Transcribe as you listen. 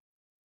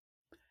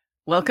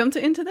Welcome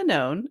to Into the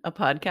Known, a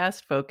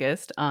podcast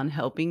focused on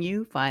helping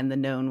you find the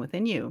known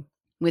within you.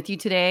 With you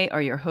today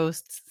are your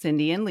hosts,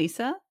 Cindy and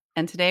Lisa.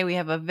 And today we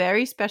have a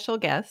very special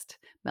guest,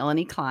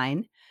 Melanie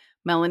Klein.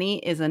 Melanie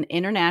is an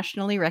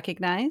internationally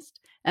recognized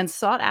and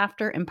sought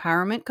after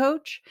empowerment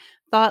coach,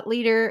 thought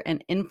leader,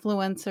 and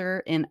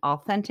influencer in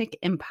authentic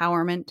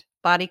empowerment,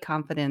 body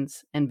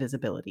confidence, and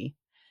visibility.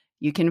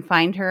 You can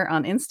find her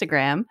on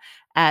Instagram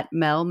at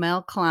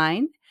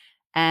melmelklein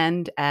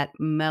and at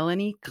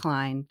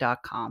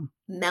melanieklein.com.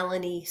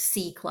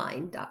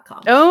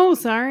 melaniecklein.com. Oh,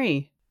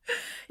 sorry.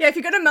 Yeah, if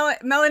you go to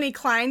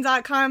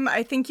melanieklein.com,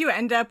 I think you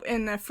end up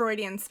in the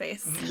Freudian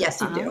space. Yes,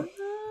 you do.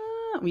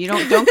 You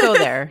don't go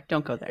there.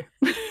 Don't go there.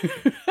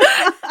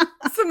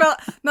 So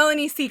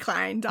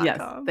melaniecklein.com.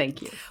 Yes,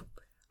 thank you.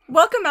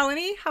 Welcome,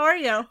 Melanie. How are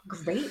you?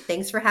 Great.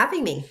 Thanks for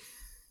having me.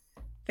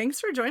 Thanks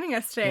for joining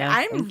us today.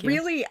 Yes,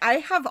 I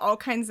have all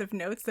kinds of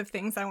notes of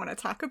things I want to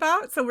talk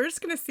about, so we're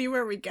just going to see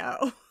where we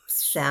go.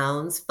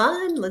 Sounds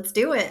fun. Let's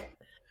do it.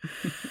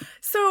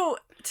 So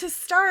to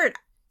start,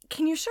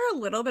 can you share a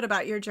little bit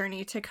about your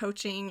journey to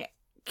coaching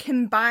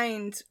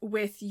combined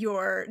with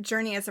your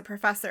journey as a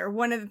professor?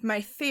 One of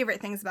my favorite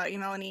things about you,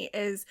 Melanie,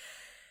 is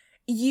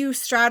you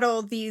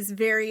straddle these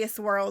various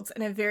worlds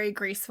in a very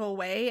graceful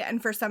way.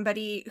 And for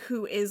somebody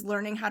who is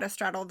learning how to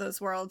straddle those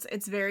worlds,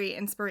 it's very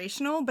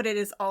inspirational, but it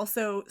is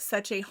also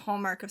such a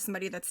hallmark of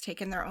somebody that's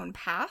taken their own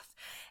path.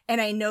 And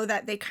I know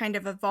that they kind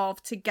of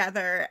evolve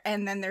together.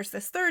 And then there's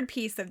this third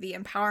piece of the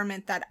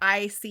empowerment that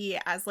I see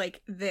as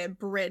like the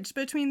bridge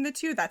between the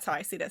two. That's how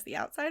I see it as the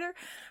outsider.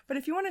 But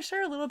if you want to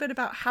share a little bit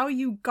about how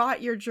you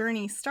got your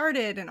journey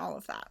started and all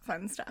of that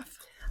fun stuff.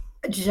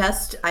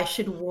 I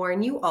should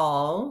warn you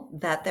all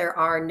that there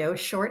are no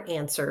short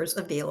answers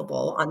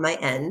available on my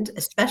end,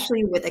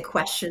 especially with a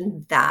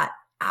question that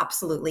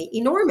absolutely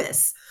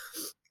enormous.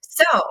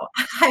 So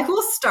I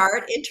will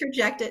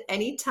interject at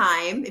any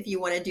time if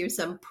you want to do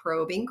some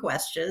probing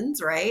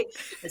questions, right?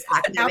 As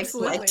academics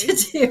like to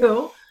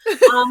do.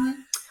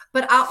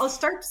 But I'll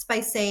start just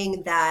by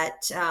saying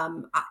that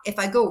if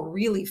I go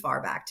really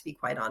far back, to be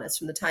quite honest,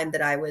 from the time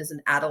that I was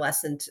an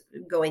adolescent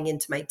going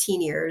into my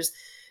teen years,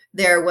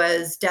 there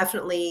was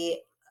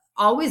definitely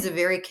always a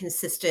very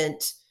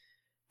consistent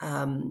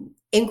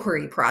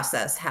inquiry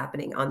process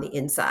happening on the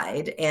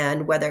inside.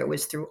 And whether it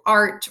was through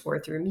art or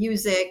through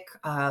music,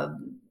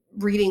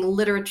 reading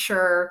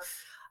literature,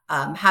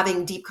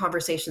 having deep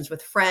conversations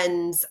with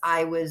friends,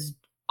 I was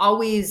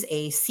always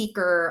a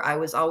seeker. I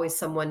was always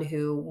someone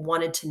who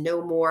wanted to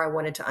know more. I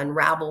wanted to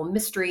unravel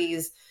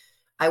mysteries.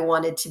 I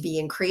wanted to be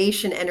in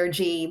creation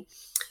energy.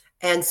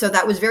 And so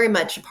that was very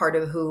much a part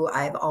of who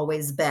I've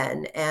always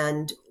been.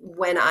 And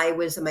when I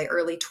was in my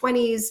early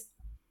 20s,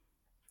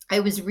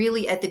 I was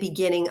really at the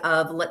beginning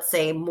of, let's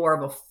say, more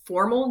of a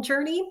formal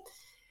journey.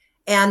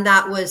 And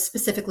that was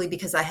specifically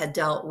because I had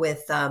dealt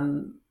with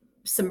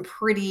some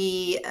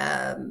pretty,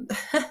 I'm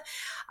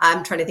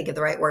trying to think of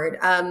the right word,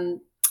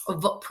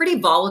 pretty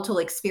volatile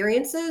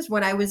experiences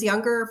when I was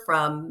younger,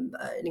 from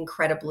an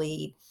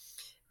incredibly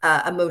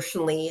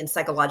emotionally and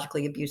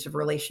psychologically abusive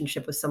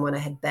relationship with someone I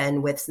had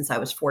been with since I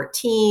was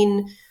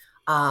 14,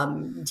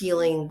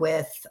 dealing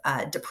with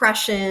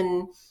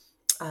depression,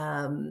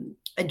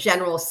 a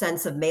general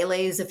sense of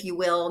malaise, if you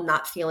will,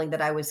 not feeling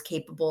that I was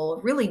capable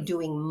of really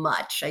doing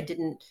much. I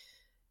didn't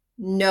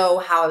know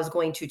how I was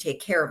going to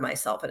take care of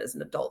myself as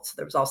an adult. So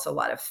there was also a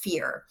lot of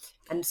fear.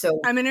 And so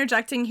I'm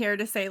interjecting here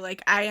to say,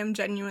 like, I am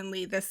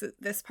genuinely, this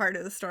part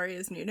of the story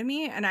is new to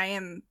me, and I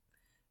am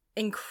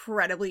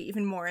incredibly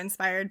even more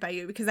inspired by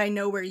you because I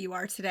know where you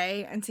are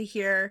today, and to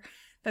hear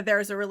that there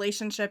was a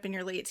relationship in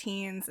your late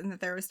teens and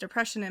that there was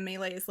depression and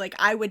malaise, like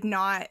I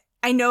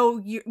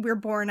know we're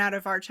born out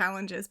of our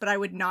challenges, but I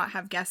would not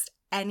have guessed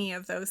any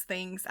of those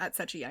things at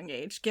such a young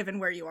age, given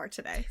where you are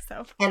today.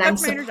 So, and I'm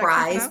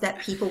surprised that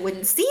people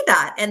wouldn't see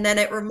that. And then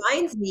it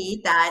reminds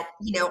me that,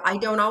 I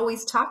don't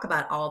always talk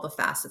about all the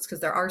facets because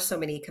there are so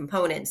many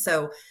components.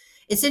 So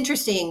it's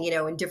interesting,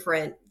 in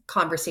different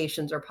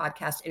conversations or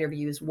podcast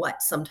interviews,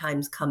 what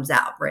sometimes comes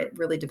out, right? It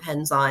really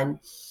depends on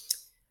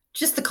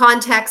just the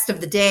context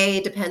of the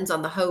day, depends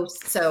on the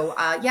host. So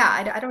I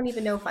don't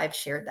even know if I've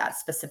shared that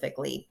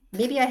specifically.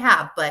 Maybe I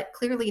have, but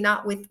clearly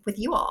not with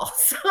you all.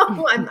 So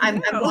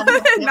I'm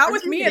not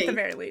with me at the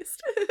very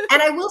least.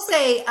 And I will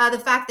say the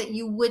fact that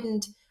you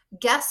wouldn't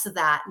guess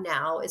that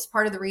now is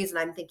part of the reason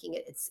I'm thinking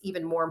it's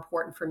even more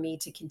important for me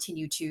to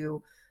continue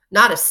to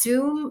not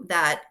assume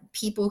that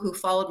people who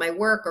followed my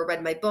work or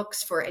read my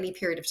books for any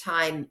period of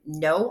time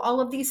know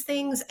all of these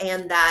things,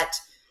 and that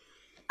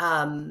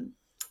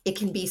it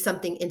can be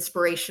something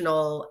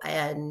inspirational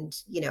and,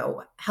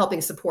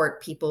 helping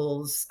support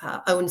people's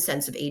own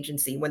sense of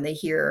agency when they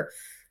hear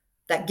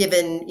that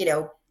given,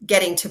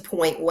 getting to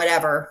point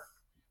whatever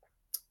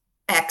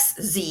X,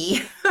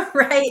 Z,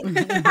 right?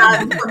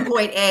 From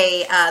point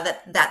A,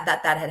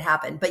 that had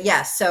happened. But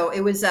yes, so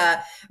it was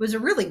a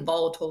really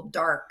volatile,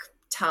 dark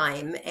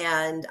time.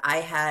 And I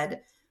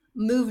had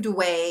moved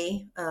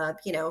away,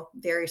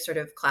 very sort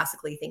of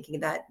classically thinking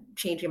that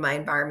changing my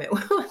environment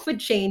would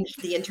change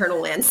the internal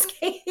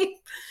landscape.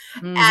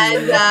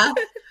 And,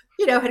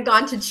 had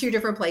gone to 2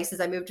 different places.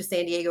 I moved to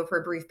San Diego for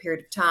a brief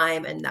period of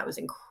time, and that was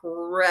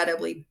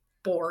incredibly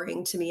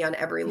boring to me on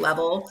every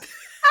level.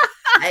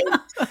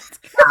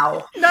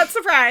 Wow. Not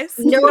surprised.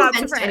 No Not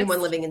offense surprised. to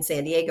anyone living in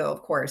San Diego,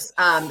 of course.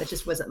 It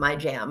just wasn't my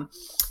jam.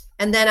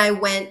 And then I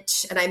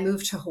went and I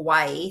moved to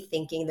Hawaii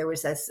thinking there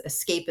was this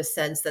escapist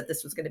sense that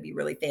this was going to be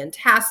really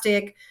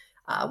fantastic.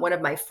 One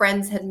of my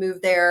friends had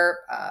moved there,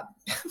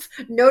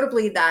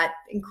 notably that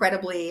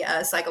incredibly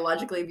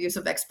psychologically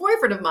abusive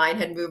ex-boyfriend of mine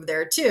had moved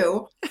there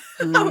too.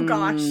 Oh,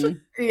 gosh.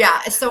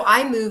 Yeah. So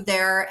I moved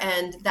there,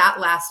 and that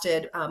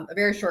lasted a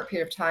very short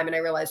period of time. And I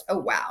realized, oh,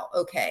 wow,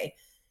 okay,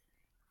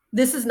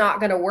 this is not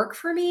going to work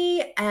for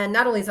me. And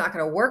not only is it not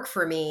going to work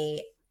for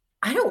me,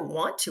 I don't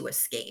want to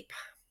escape.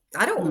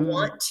 I don't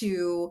want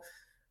to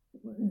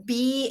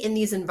be in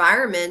these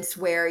environments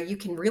where you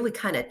can really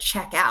kind of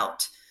check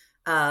out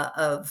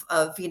of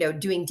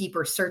doing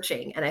deeper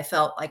searching. And I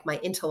felt like my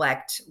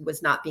intellect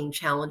was not being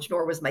challenged,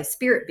 nor was my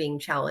spirit being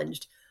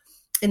challenged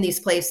in these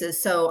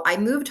places. So I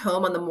moved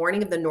home on the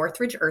morning of the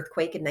Northridge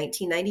earthquake in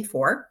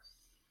 1994.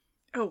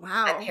 Oh,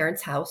 wow. My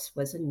parents' house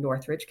was in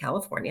Northridge,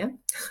 California.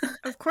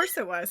 Of course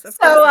it was.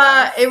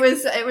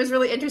 It was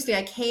really interesting.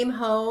 I came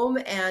home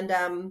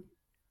and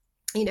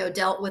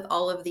dealt with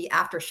all of the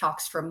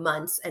aftershocks for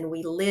months. And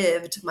we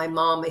lived, my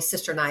mom, my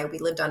sister, and I, we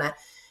lived on a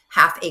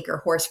half-acre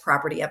horse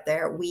property up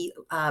there. We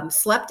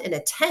slept in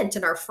a tent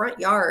in our front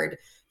yard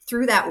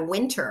through that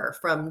winter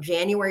from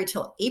January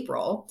till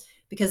April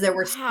because there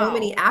were so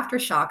many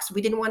aftershocks.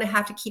 We didn't want to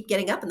have to keep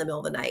getting up in the middle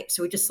of the night.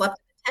 So we just slept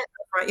in a tent in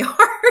the front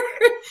yard.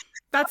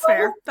 That's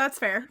fair. That's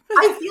fair.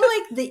 I feel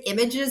like the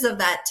images of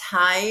that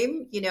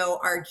time,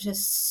 are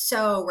just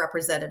so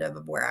representative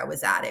of where I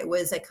was at. It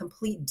was a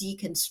complete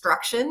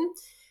deconstruction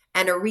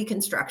and a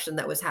reconstruction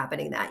that was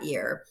happening that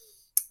year.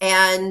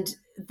 And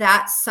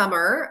that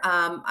summer,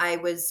 I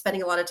was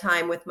spending a lot of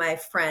time with my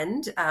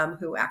friend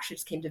who actually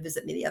just came to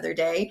visit me the other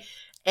day.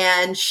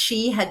 And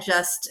she had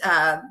just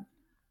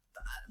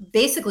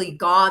basically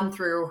gone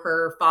through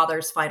her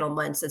father's final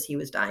months as he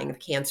was dying of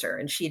cancer.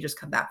 And she had just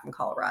come back from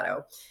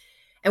Colorado.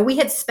 And we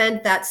had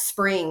spent that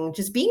spring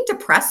just being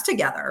depressed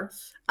together.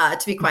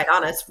 To be quite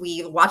honest,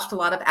 we watched a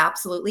lot of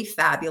Absolutely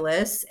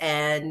Fabulous,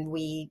 and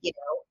we,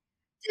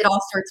 did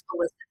all sorts of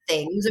illicit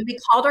things. And we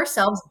called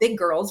ourselves big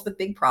girls with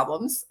big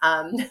problems.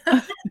 Yeah.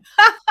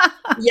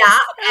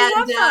 I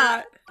love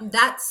that.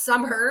 That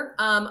summer,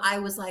 I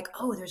was like,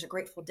 oh, there's a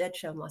Grateful Dead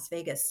show in Las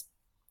Vegas.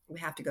 We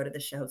have to go to the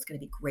show. It's going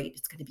to be great.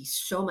 It's going to be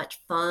so much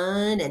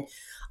fun. And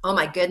oh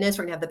my goodness,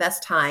 we're going to have the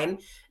best time.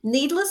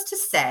 Needless to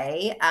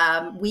say,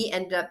 we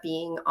ended up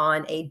being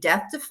on a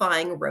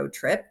death-defying road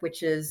trip,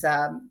 which is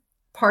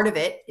part of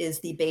it is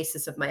the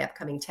basis of my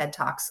upcoming TED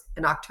Talks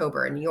in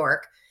October in New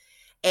York.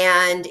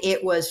 And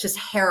it was just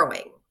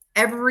harrowing.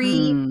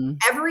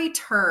 Every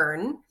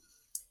turn,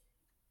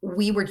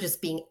 we were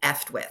just being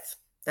effed with.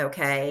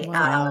 Okay.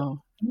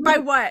 Wow. By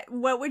what?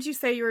 What would you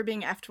say you were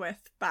being effed with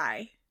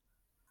by?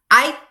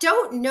 I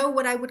don't know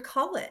what I would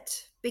call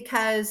it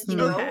because,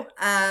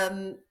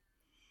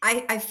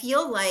 I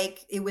feel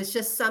like it was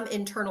just some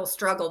internal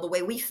struggle. The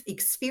way we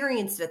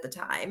experienced it at the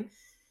time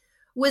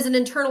was an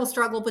internal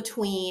struggle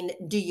between,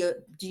 do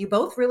you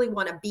both really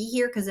want to be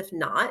here? Because if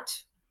not,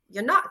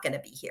 you're not going to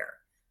be here.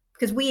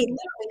 Because we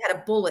literally had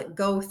a bullet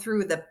go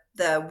through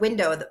the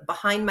window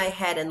behind my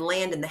head and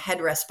land in the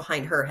headrest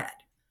behind her head.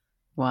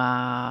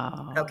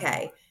 Wow.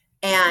 Okay.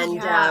 And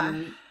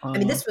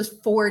this was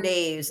 4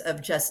 days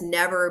of just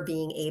never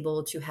being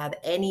able to have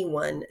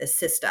anyone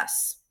assist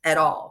us at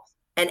all.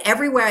 And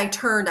everywhere I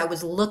turned, I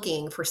was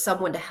looking for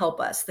someone to help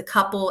us. The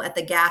couple at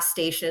the gas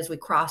station as we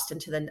crossed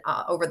into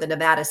over the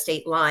Nevada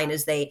state line,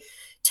 as they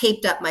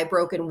taped up my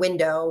broken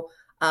window,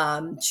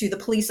 to the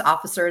police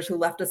officers who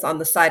left us on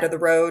the side of the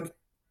road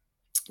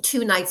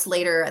 2 nights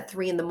later at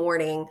 3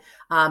 a.m,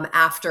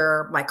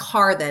 after my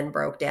car then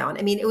broke down.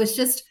 I mean, it was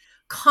just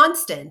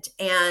constant.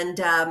 And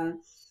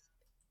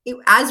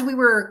as we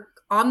were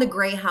on the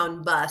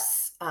Greyhound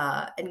bus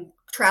and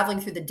traveling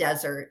through the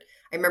desert,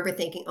 I remember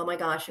thinking, oh my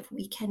gosh, if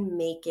we can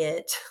make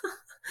it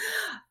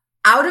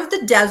out of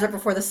the desert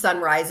before the sun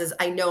rises,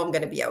 I know I'm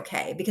going to be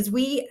okay. Because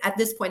we, at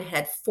this point,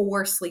 had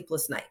 4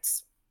 sleepless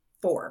nights.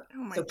 4. Oh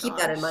my so keep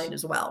that in mind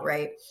as well,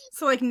 right?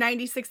 So like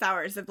 96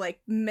 hours of like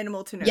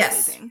minimal to no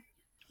sleeping.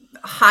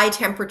 High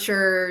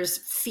temperatures,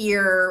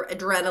 fear,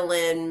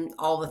 adrenaline,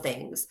 all the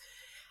things.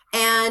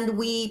 And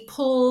we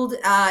pulled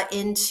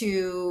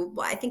into,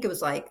 I think it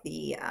was like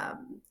the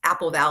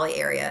Apple Valley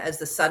area as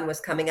the sun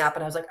was coming up.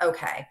 And I was like,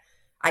 okay,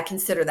 I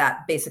consider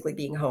that basically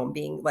being home,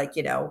 being like,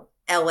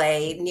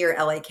 LA, near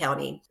LA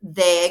County.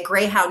 The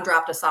Greyhound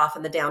dropped us off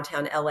in the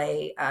downtown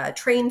LA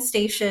train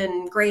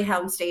station,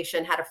 Greyhound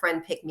station, had a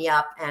friend pick me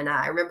up. And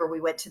I remember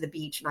we went to the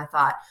beach and I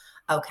thought,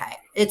 okay,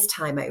 it's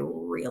time I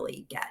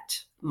really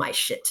get my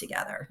shit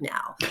together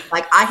now.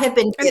 Like I have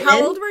been given. And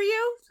how old were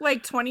you?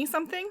 Like 20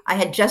 something? I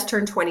had just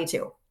turned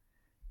 22.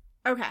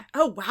 Okay.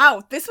 Oh,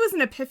 wow. This was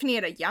an epiphany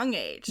at a young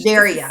age.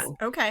 Very young.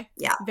 Okay.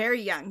 Yeah.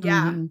 Very young.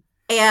 Yeah. Mm-hmm.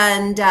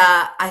 And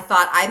I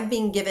thought I'm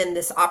being given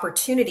this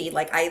opportunity.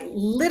 Like I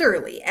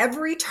literally,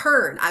 every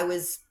turn I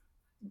was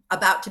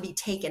about to be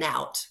taken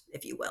out,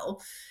 if you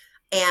will.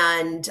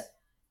 And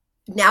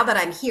now that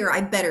I'm here,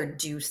 I better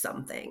do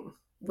something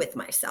with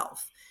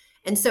myself.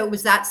 And so it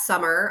was that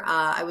summer,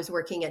 I was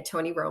working at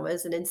Tony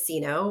Roma's in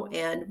Encino,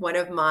 and one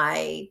of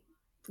my,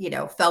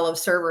 fellow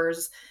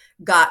servers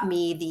got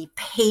me the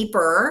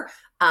paper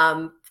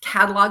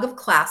catalog of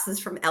classes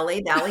from LA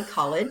Valley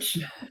College.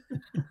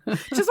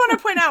 Just want to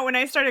point out, when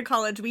I started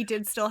college, we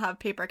did still have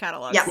paper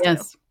catalogs. Yep.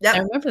 Yes. Yep. I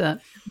remember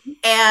that.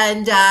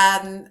 And,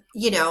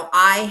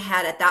 I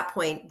had at that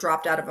point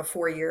dropped out of a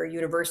 4-year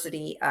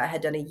university. I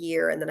had done a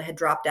year and then I had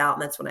dropped out.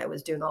 And that's when I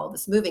was doing all of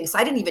this moving. So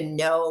I didn't even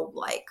know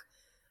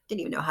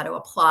how to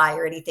apply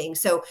or anything.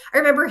 So I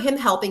remember him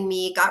helping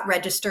me, got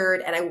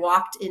registered, and I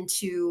walked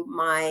into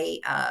my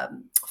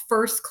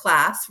first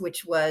class,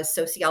 which was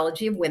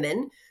Sociology of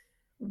Women,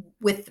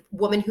 with a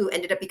woman who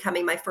ended up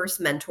becoming my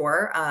first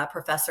mentor,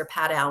 Professor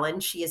Pat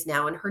Allen. She is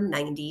now in her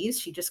 90s.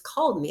 She just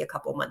called me a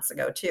couple months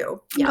ago too.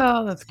 Yeah.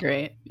 Oh, that's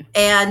great.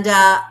 And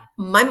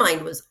my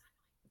mind was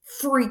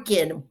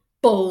freaking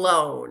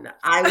blown.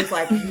 I was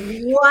like,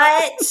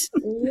 what?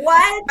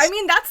 I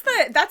mean, that's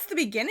the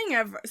beginning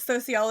of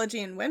sociology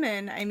in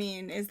women. I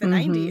mean, is the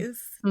 90s.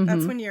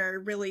 That's when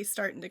you're really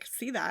starting to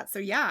see that. So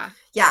yeah,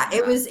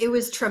 it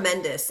was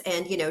tremendous.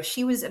 And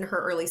she was in her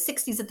early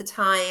 60s at the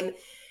time.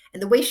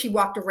 And the way she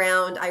walked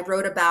around, I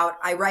write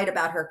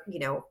about her,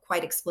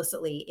 quite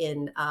explicitly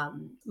in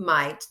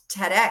my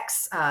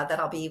TEDx that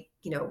I'll be,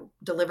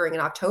 delivering in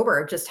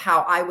October, just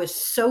how I was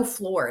so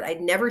floored.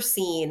 I'd never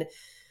seen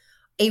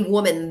a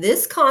woman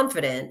this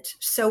confident,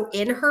 so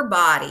in her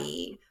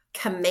body,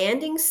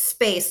 commanding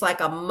space like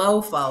a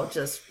mofo,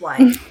 just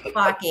like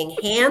fucking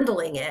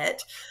handling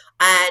it.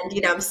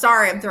 And, I'm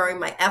sorry, I'm throwing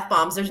my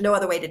F-bombs. There's no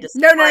other way to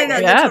describe it. No.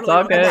 Yeah, it's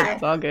all good.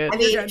 It's all good. I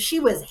mean, she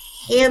was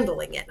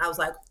handling it. And I was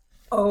like,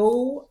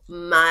 oh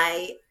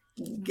my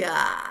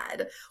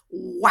God.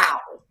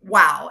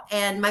 Wow.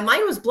 And my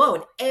mind was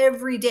blown.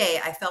 Every day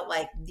I felt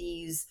like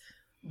these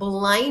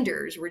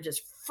blinders were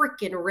just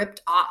freaking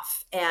ripped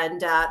off.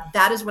 And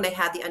that is when I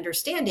had the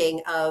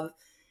understanding of,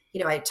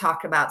 I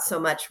talk about so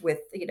much with,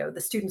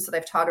 the students that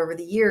I've taught over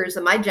the years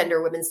in my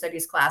gender women's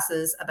studies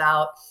classes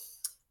about,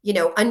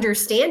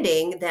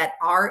 understanding that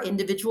our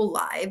individual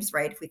lives,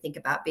 right? If we think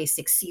about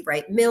basic C.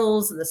 Wright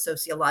Mills and the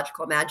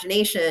sociological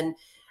imagination,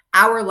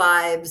 our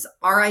lives,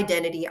 our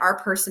identity, our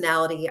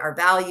personality, our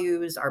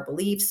values, our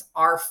beliefs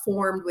are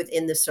formed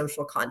within the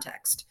social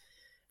context.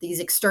 These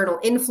external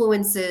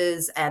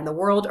influences and the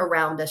world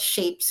around us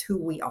shapes who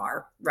we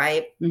are,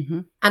 right?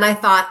 Mm-hmm. And I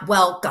thought,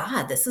 well,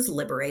 God, this is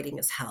liberating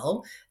as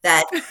hell,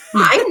 that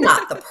I'm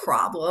not the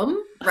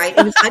problem, right?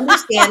 It was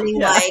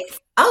understanding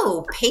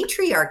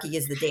patriarchy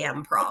is the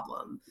damn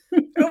problem.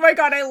 Oh my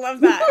God, I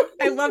love that.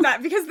 I love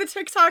that, because the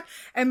TikTok,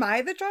 am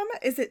I the drama?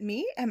 Is it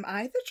me? Am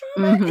I the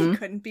drama? Mm-hmm. It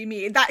couldn't be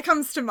me. That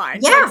comes to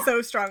mind like,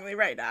 so strongly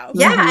right now.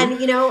 Yeah.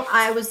 Mm-hmm. And,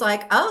 I was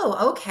like,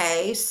 oh,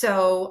 okay.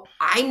 So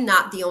I'm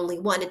not the only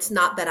one. It's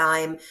not that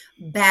I'm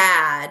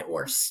bad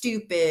or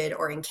stupid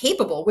or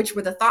incapable, which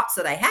were the thoughts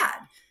that I had,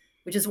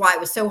 which is why it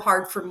was so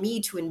hard for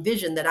me to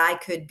envision that I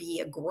could be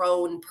a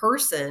grown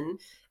person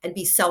and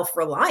be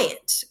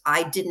self-reliant.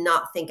 I did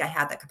not think I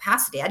had that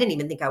capacity. I didn't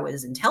even think I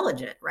was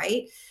intelligent,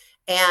 right?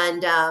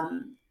 And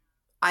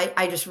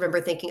I just remember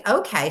thinking,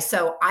 okay,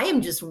 so I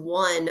am just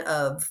one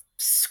of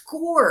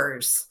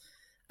scores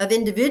of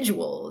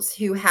individuals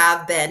who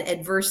have been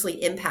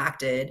adversely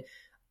impacted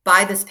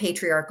by this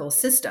patriarchal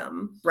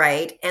system,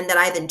 right? And that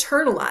I've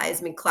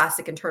internalized,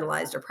 classic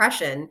internalized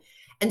oppression.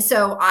 And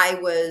so I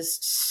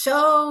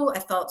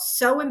felt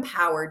so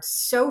empowered,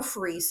 so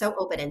free, so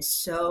open, and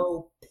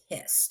so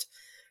pissed,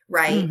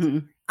 right? Mm-hmm.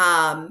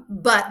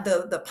 But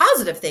the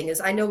positive thing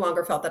is I no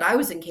longer felt that I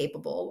was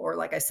incapable, or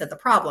like I said, the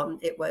problem.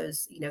 It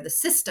was, the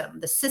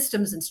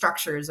systems and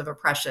structures of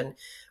oppression,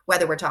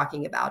 whether we're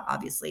talking about,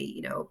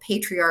 obviously,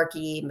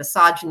 patriarchy,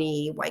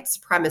 misogyny, white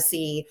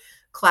supremacy,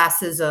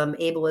 classism,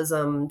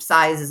 ableism,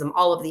 sizeism,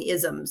 all of the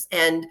isms.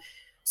 And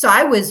so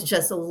I was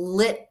just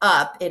lit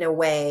up in a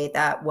way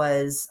that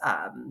was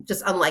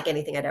just unlike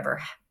anything I'd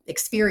ever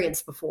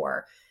experienced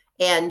before.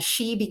 And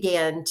she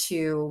began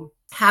to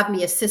have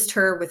me assist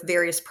her with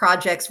various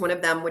projects. One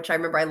of them, which I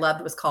remember I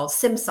loved, was called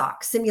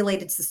SimSoc,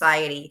 Simulated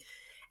Society.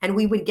 And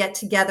we would get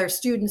together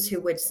students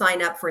who would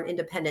sign up for an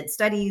independent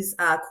studies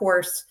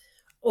course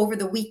over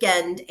the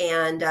weekend.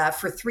 And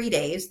for 3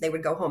 days, they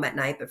would go home at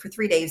night. But for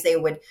 3 days, they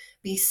would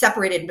be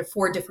separated into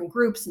 4 different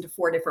groups, into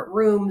 4 different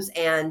rooms.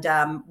 And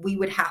we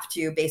would have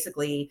to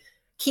basically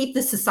keep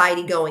the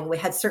society going. We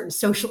had certain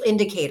social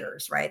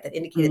indicators, right, that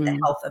indicated the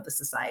health of the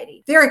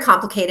society. Very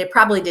complicated,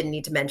 probably didn't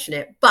need to mention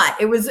it, but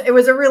it was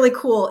a really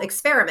cool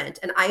experiment.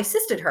 And I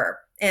assisted her.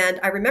 And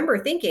I remember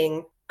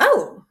thinking,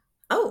 oh,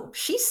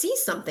 she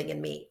sees something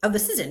in me. Oh,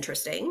 this is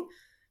interesting.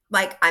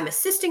 Like, I'm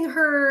assisting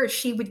her.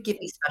 She would give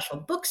me special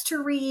books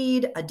to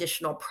read,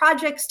 additional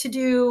projects to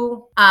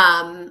do,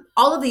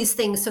 all of these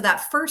things. So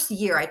that first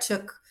year I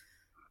took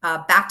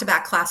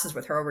back-to-back classes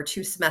with her over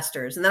 2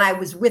 semesters. And then I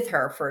was with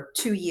her for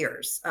 2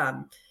 years.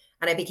 And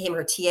I became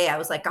her TA. I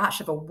was like,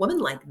 gosh, if a woman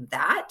like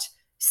that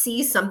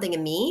sees something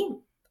in me,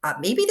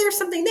 maybe there's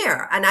something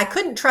there. And I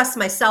couldn't trust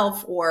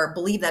myself or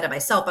believe that in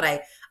myself, but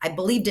I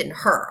believed it in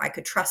her. I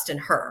could trust in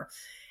her.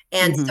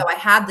 And so I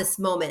had this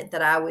moment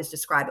that I always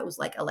describe. It was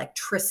like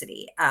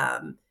electricity.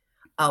 I'm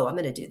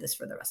going to do this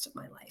for the rest of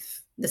my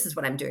life. This is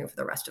what I'm doing for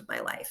the rest of my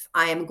life.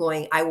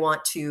 I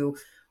want to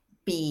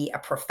be a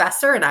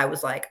professor. And I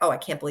was like, oh, I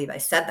can't believe I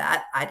said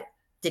that. I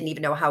didn't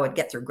even know how I'd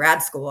get through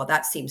grad school.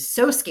 That seems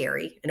so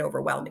scary and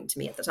overwhelming to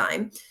me at the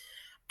time.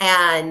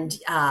 And,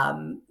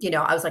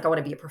 I was like, I want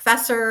to be a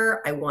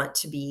professor. I want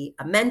to be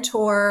a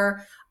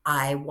mentor.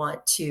 I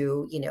want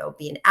to,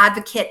 be an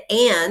advocate,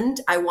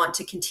 and I want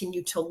to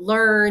continue to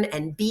learn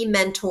and be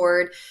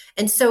mentored.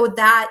 And so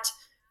that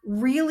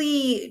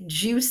really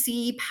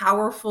juicy,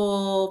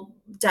 powerful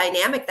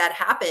dynamic that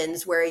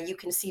happens where you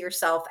can see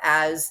yourself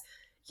as,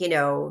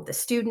 the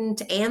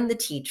student and the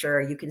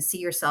teacher. You can see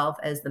yourself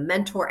as the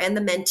mentor and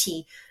the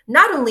mentee,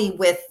 not only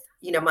with,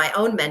 my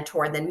own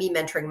mentor and then me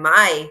mentoring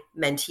my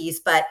mentees,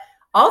 but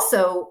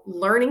also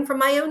learning from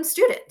my own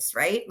students,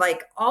 right?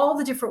 Like all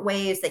the different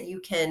ways that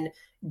you can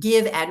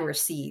give and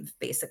receive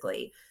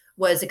basically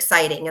was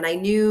exciting. And I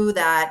knew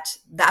that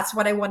that's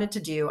what I wanted to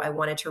do. I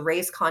wanted to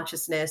raise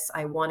consciousness.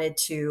 I wanted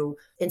to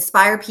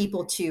inspire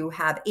people to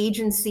have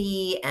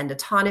agency and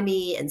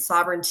autonomy and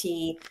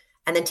sovereignty,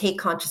 and then take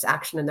conscious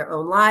action in their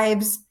own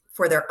lives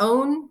for their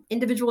own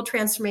individual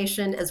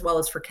transformation, as well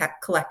as for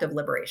collective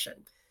liberation.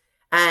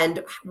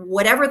 And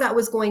whatever that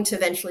was going to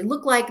eventually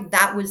look like,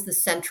 that was the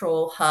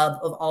central hub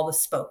of all the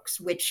spokes,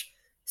 which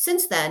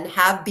since then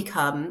have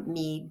become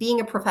me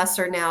being a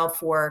professor now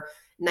for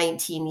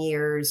 19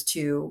 years,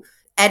 to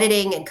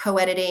editing and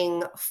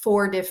co-editing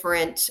 4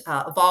 different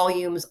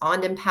volumes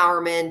on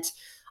empowerment,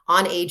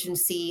 on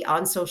agency,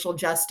 on social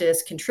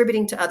justice,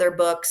 contributing to other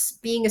books,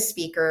 being a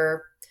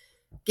speaker,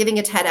 giving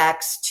a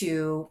TEDx,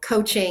 to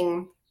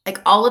coaching, like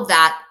all of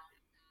that.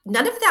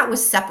 None of that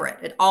was separate.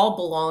 It all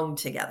belonged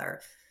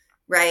together.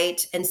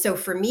 Right. And so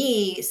for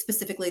me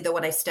specifically, though,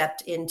 when I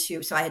stepped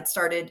into, so I had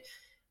started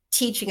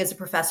teaching as a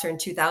professor in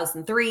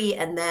 2003.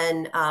 And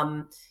then,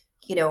 my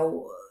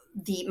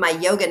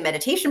yoga and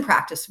meditation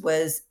practice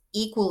was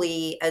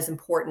equally as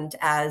important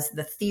as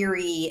the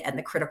theory and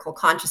the critical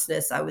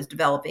consciousness I was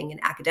developing in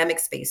academic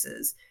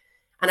spaces.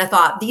 And I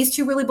thought these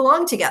two really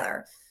belong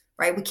together,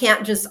 right? We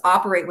can't just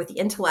operate with the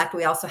intellect.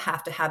 We also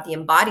have to have the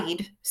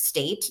embodied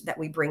state that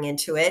we bring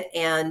into it.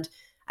 And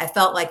I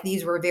felt like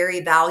these were very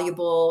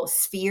valuable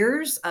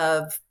spheres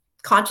of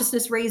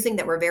consciousness raising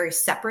that were very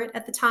separate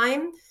at the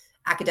time: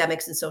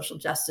 academics and social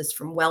justice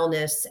from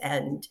wellness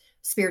and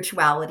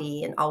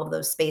spirituality and all of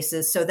those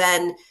spaces. So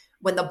then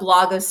when the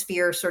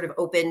blogosphere sort of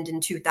opened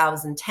in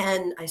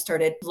 2010, I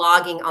started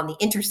blogging on the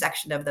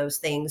intersection of those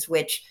things,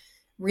 which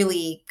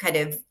really kind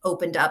of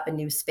opened up a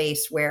new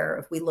space where,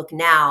 if we look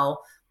now,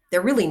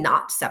 they're really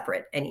not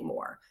separate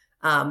anymore.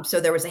 So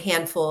there was a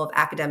handful of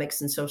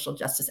academics and social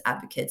justice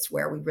advocates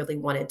where we really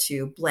wanted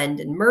to blend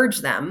and merge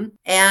them.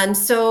 And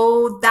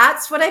so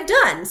that's what I've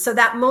done. So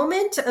that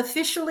moment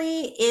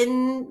officially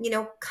in,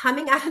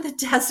 coming out of the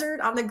desert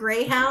on the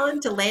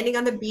Greyhound to landing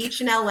on the beach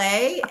in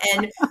LA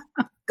and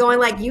going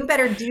like, you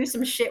better do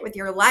some shit with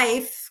your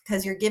life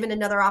because you're given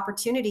another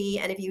opportunity.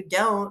 And if you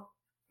don't,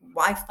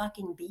 why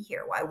fucking be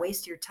here? Why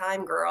waste your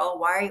time, girl?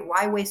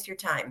 Why waste your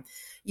time?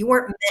 You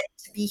weren't meant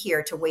to be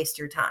here to waste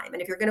your time.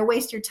 And if you're going to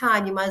waste your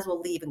time, you might as well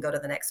leave and go to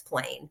the next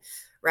plane,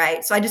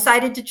 right? So I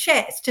decided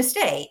to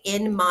stay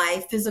in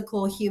my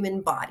physical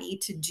human body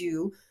to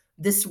do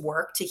this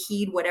work, to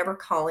heed whatever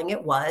calling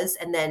it was.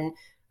 And then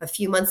a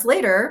few months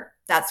later,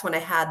 that's when I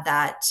had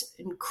that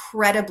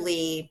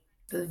incredibly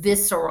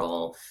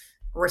visceral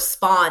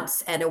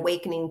response and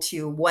awakening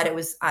to what it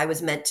was I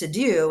was meant to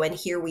do. And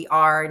here we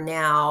are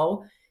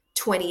now,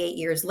 28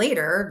 years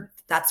later.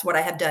 That's what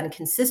I have done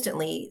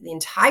consistently the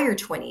entire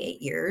 28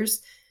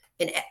 years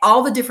in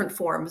all the different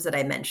forms that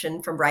I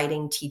mentioned, from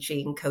writing,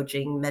 teaching,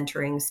 coaching,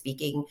 mentoring,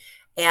 speaking.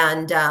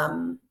 And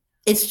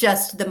it's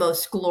just the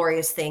most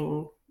glorious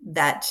thing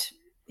that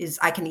is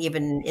I can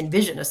even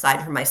envision,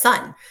 aside from my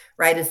son,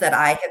 right? Is that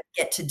I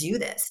get to do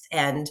this.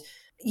 And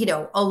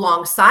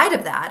alongside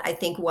of that, I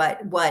think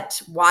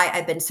why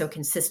I've been so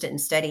consistent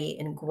and steady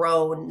and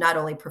grown, not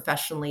only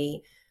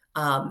professionally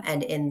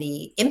and in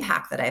the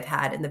impact that I've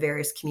had in the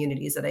various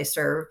communities that I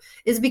serve,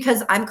 is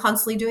because I'm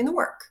constantly doing the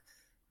work,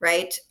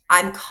 right?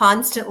 I'm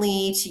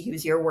constantly, to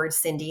use your word,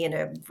 Cindy, in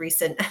a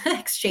recent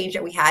exchange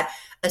that we had,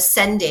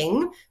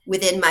 ascending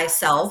within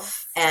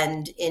myself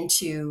and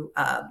into,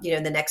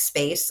 the next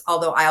space.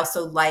 Although I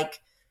also like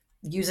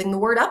using the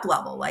word up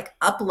level, like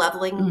up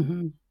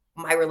leveling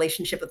my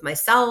relationship with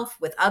myself,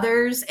 with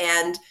others.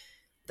 And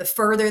the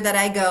further that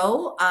I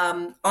go,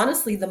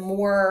 honestly, the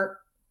more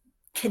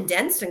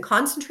condensed and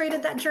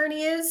concentrated that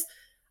journey is.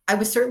 I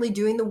was certainly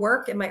doing the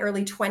work in my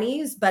early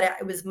 20s, but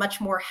it was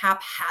much more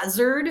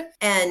haphazard.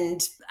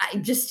 And I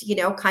just,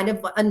 kind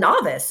of a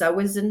novice. I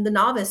was in the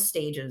novice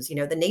stages,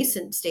 the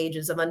nascent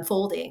stages of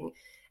unfolding.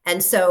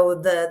 And so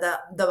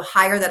the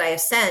higher that I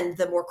ascend,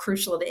 the more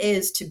crucial it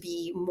is to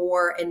be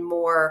more and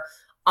more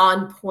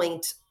on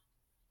point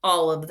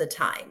all of the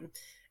time.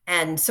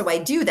 And so I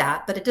do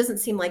that, but it doesn't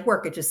seem like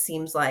work. It just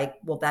seems like,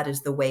 well, that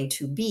is the way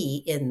to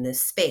be in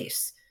this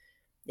space.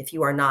 If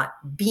you are not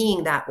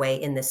being that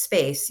way in this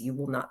space, you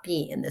will not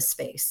be in this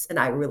space. And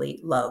I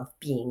really love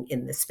being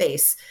in this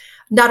space,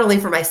 not only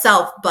for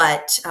myself,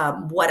 but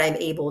what I'm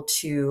able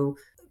to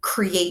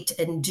create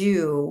and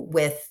do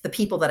with the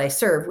people that I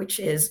serve, which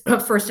is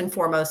first and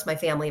foremost my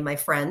family and my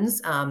friends,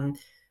 and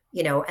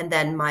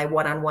then my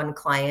one-on-one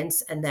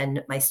clients, and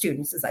then my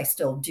students, as I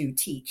still do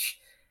teach.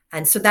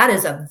 And so that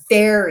is a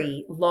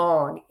very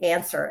long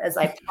answer, as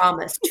I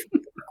promised, to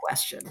your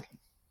question.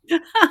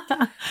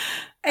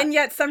 And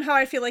yet somehow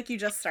I feel like you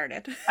just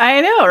started.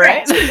 I know,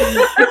 right?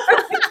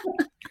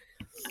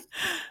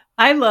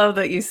 I love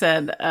that you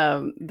said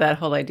that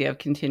whole idea of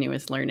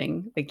continuous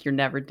learning, like you're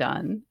never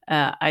done.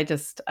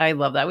 I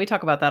love that. We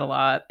talk about that a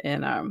lot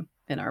in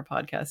our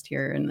podcast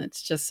here, and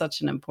it's just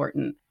such an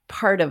important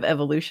part of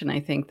evolution,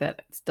 I think,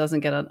 that doesn't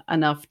get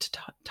enough to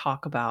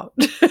talk about.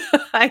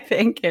 I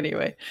think,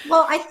 anyway.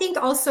 Well, I think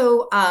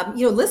also,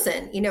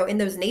 listen, in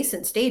those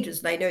nascent stages,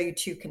 and I know you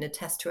two can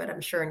attest to it,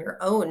 I'm sure, in your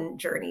own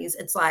journeys,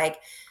 it's like,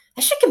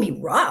 that shit can be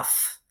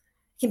rough.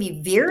 It can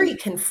be very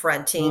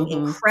confronting,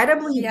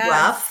 incredibly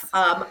rough.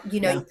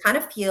 You kind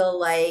of feel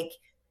like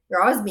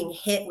you're always being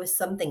hit with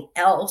something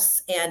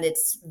else. And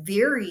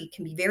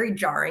can be very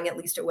jarring. At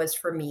least it was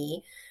for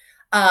me.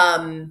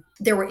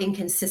 There were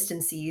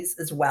inconsistencies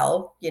as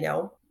well,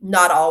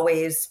 not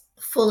always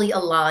fully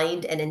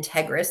aligned and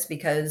integrous,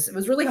 because it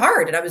was really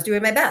hard and I was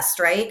doing my best,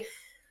 right?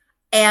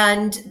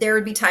 And there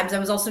would be times I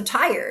was also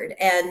tired.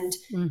 And,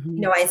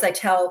 as I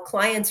tell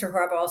clients or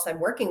whoever else I'm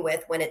working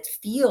with, when it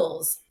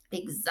feels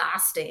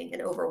exhausting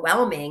and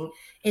overwhelming,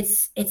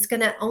 it's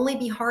going to only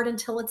be hard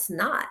until it's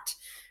not,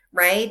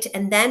 right?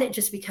 And then it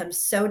just becomes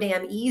so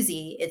damn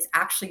easy. It's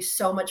actually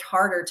so much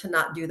harder to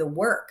not do the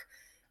work,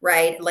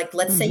 right? Like,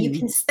 let's say you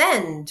can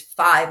spend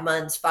 5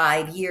 months,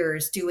 5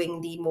 years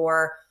doing the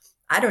more,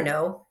 I don't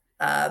know,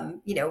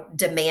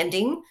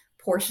 demanding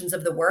portions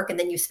of the work, and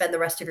then you spend the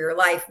rest of your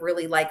life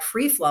really like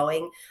free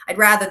flowing. I'd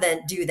rather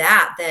than do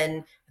that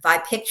than if I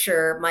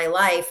picture my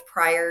life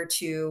prior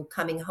to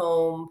coming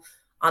home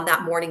on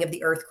that morning of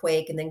the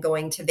earthquake and then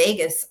going to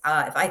Vegas.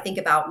 If I think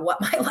about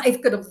what my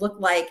life could have looked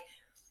like,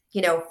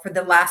 for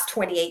the last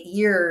 28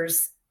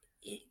 years,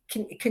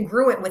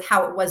 congruent with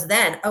how it was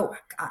then. Oh,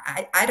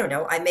 I don't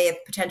know. I may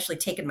have potentially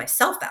taken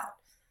myself out,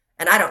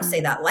 and I don't say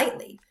that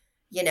lightly.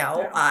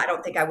 I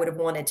don't think I would have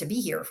wanted to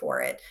be here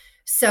for it.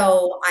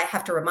 So I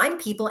have to remind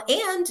people,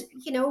 and,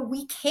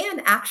 we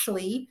can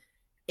actually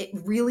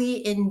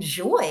really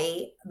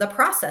enjoy the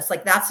process.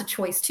 Like, that's a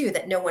choice too,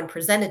 that no one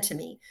presented to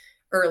me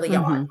early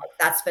on. Like,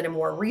 that's been a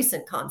more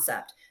recent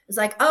concept. It's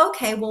like, oh,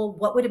 okay, well,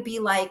 what would it be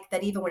like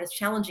that even when it's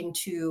challenging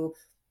to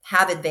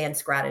have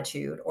advanced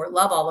gratitude or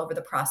love all over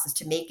the process,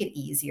 to make it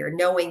easier,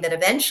 knowing that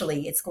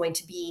eventually it's going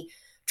to be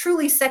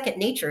truly second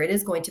nature. It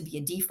is going to be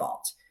a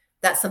default.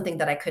 That's something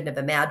that I couldn't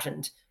have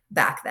imagined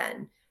back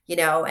then.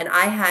 And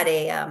I had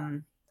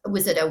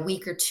was it a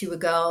week or two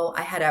ago?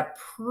 I had a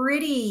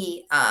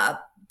pretty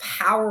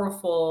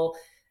powerful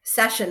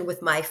session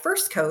with my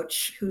first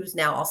coach, who's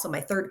now also my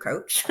third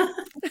coach,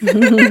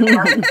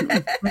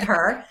 with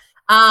her.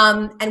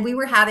 And we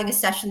were having a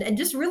session, and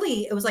just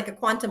really, it was like a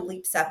quantum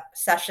leap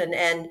session.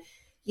 And,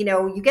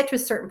 you get to a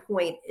certain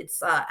point,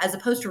 it's as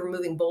opposed to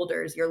removing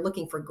boulders, you're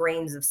looking for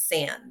grains of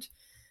sand.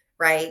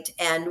 Right.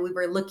 And we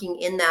were looking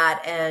in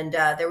that, and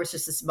there was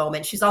just this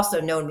moment. She's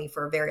also known me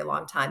for a very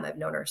long time. I've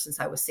known her since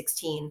I was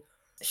 16.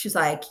 She's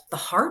like, the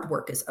hard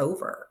work is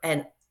over.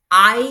 And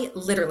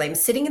I'm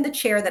sitting in the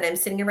chair that I'm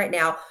sitting in right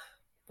now,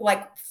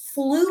 like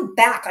flew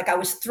back, like I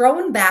was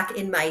thrown back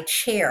in my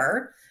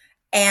chair.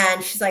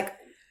 And she's like,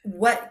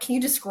 what, can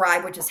you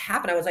describe what just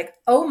happened? I was like,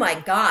 oh my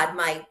God,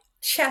 my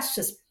chest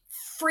just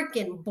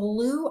freaking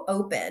blew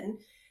open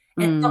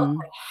and felt like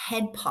my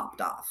head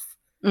popped off.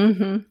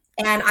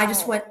 And I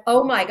just went,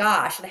 oh my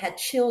gosh. And I had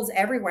chills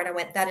everywhere. And I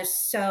went, that is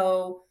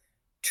so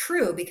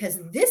true, because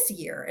this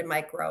year in my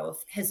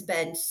growth has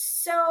been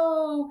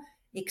so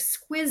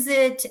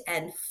exquisite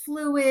and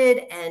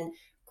fluid and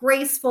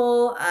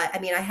graceful. I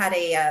had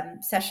a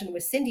session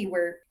with Cindy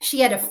where she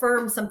had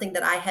affirmed something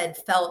that I had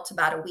felt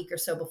about a week or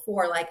so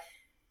before. Like,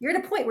 you're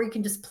at a point where you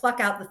can just pluck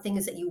out the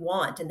things that you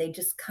want, and they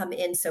just come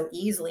in so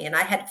easily. And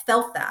I had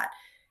felt that.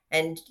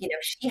 And,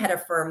 she had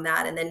affirmed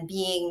that. And then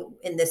being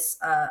in this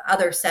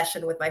other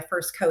session with my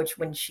first coach,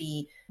 when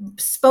she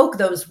spoke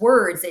those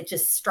words, it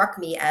just struck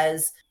me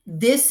as,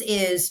 this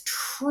is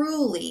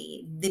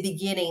truly the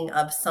beginning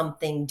of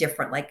something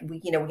different. Like,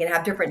 we can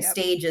have different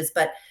stages,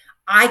 but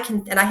I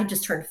had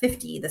just turned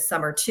 50 this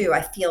summer too.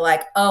 I feel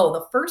like,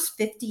 the first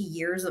 50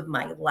 years of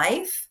my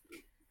life,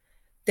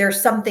 there's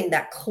something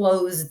that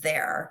closed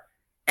there.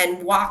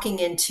 And walking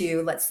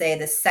into, let's say,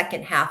 the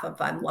second half,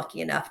 if I'm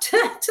lucky enough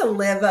to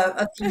live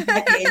a few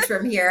decades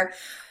from here,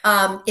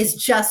 is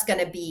just going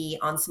to be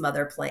on some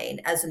other plane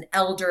as an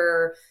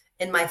elder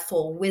in my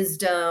full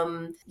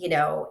wisdom,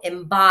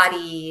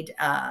 embodied,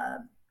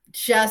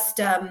 just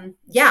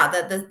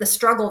the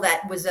struggle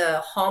that was a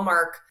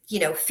hallmark,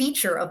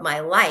 feature of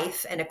my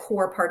life and a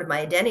core part of my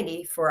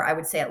identity for, I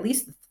would say, at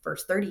least the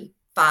first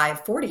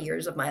 35, 40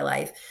 years of my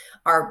life,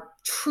 are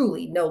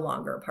truly no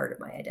longer a part of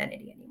my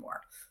identity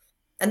anymore.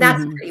 And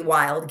that's pretty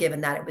wild, given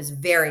that it was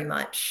very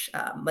much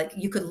like,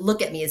 you could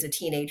look at me as a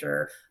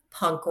teenager,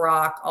 punk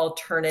rock,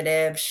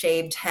 alternative,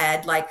 shaved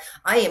head. Like,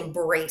 I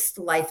embraced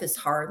life is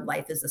hard,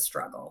 life is a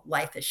struggle,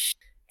 life is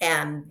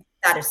and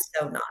that is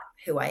so not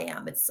who I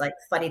am. It's like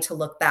funny to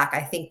look back.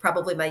 I think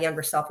probably my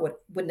younger self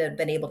wouldn't have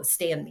been able to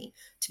stand me,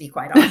 to be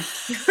quite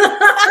honest.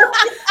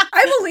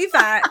 I believe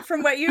that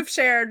from what you've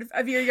shared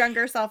of your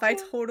younger self. I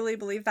totally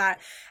believe that.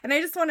 And I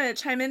just want to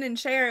chime in and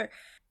share,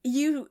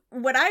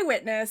 what I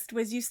witnessed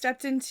was you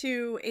stepped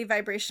into a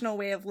vibrational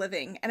way of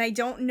living. And I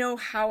don't know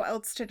how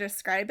else to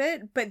describe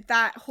it, but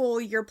that whole,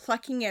 you're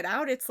plucking it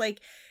out. It's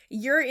like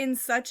you're in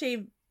such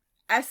a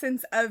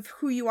essence of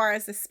who you are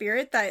as a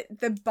spirit that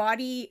the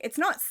body, it's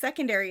not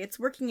secondary, it's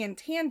working in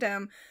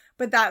tandem,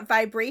 but that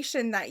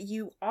vibration that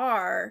you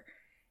are,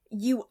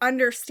 you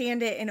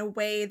understand it in a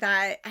way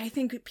that I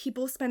think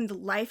people spend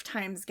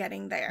lifetimes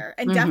getting there,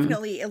 and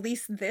definitely at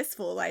least this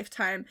full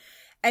lifetime.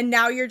 And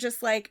now you're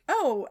just like,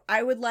 oh,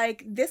 I would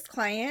like this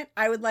client,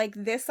 I would like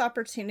this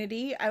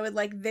opportunity, I would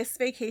like this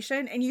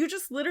vacation, and you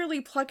just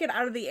literally pluck it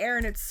out of the air,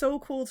 and it's so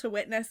cool to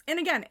witness. And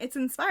again, it's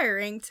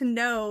inspiring to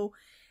know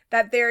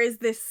that there is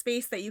this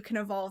space that you can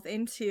evolve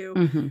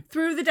into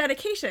through the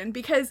dedication.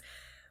 Because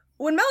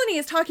when Melanie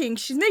is talking,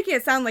 she's making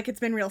it sound like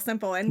it's been real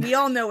simple, and we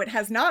all know it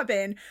has not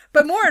been.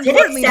 But more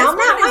importantly, did it sound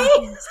that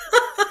way?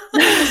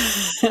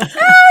 There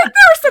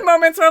were some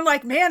moments where I'm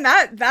like, man,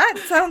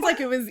 that sounds like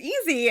it was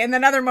easy, and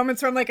then other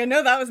moments where I'm like, I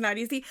know that was not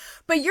easy.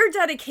 But your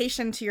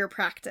dedication to your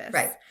practice,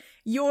 right?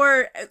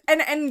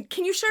 And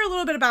can you share a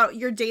little bit about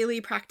your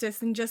daily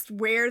practice and just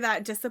where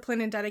that discipline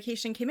and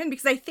dedication came in?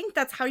 Because I think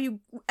that's how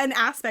an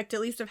aspect,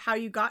 at least, of how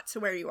you got to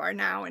where you are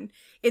now and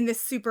in this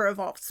super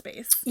evolved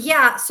space.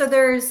 Yeah. So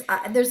there's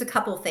a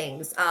couple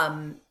things,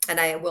 and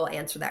I will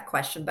answer that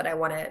question, but I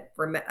want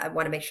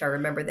to make sure I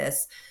remember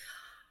this.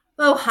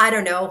 Oh, I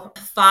don't know,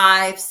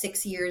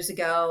 5-6 years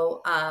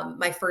ago,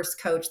 my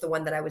first coach, the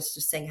one that I was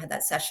just saying had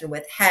that session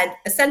with, had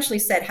essentially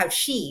said how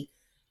she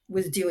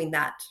was doing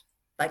that.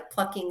 Like,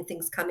 plucking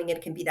things coming in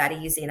can be that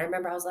easy. And I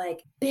remember I was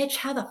like, bitch,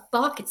 how the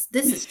fuck?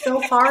 This is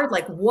so hard.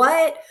 Like,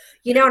 what?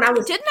 And I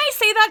was... Didn't I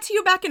say that to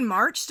you back in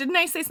March? Didn't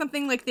I say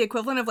something like the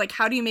equivalent of like,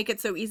 how do you make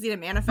it so easy to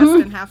manifest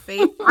and have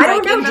faith? I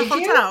don't know. In the Did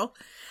hotel.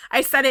 You?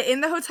 I said it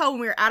in the hotel when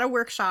we were at a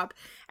workshop.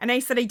 And I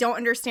said, I don't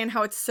understand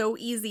how it's so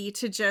easy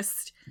to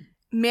just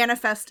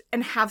manifest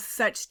and have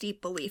such deep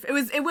belief. It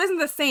wasn't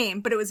the same,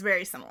 but it was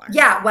very similar.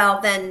 Yeah,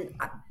 well then,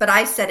 but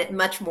I said it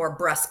much more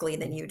brusquely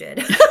than you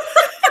did.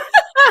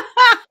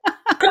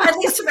 At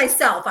least to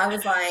myself, I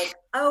was like,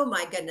 oh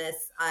my goodness.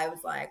 I was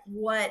like,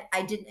 what?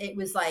 It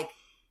was like,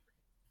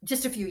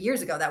 just a few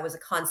years ago, that was a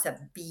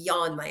concept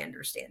beyond my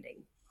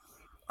understanding.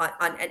 But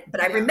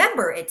I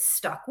remember it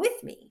stuck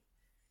with me.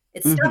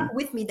 It stuck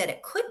with me that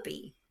it could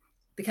be,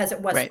 because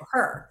it was for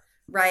her.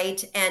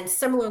 Right. And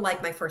similar,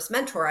 like my first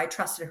mentor, I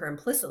trusted her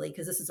implicitly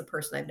because this is a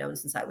person I've known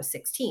since I was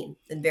 16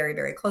 and very,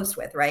 very close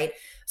with. Right.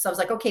 So I was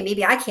like, okay,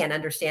 maybe I can't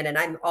understand. And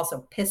I'm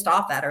also pissed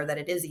off at her that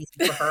it is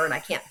easy for her and I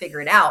can't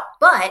figure it out.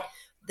 But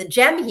the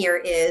gem here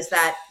is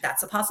that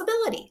that's a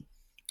possibility.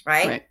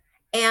 Right.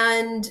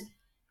 And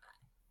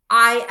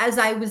as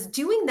I was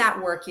doing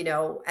that work,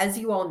 as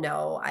you all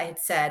know, I had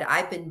said,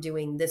 I've been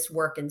doing this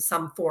work in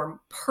some form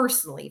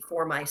personally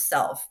for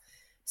myself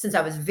since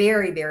I was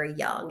very, very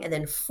young, and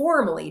then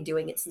formally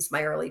doing it since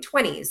my early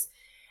 20s.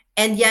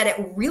 And yet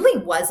it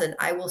really wasn't,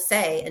 I will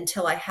say,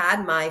 until I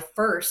had my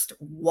first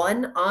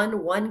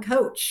one-on-one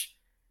coach,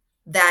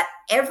 that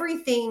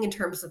everything in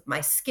terms of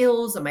my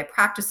skills and my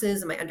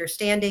practices and my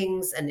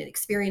understandings and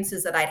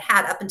experiences that I'd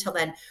had up until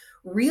then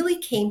really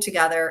came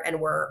together and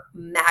were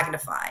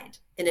magnified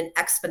in an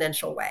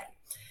exponential way.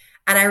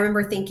 And I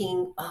remember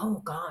thinking,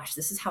 oh gosh,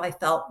 this is how I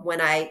felt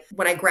when I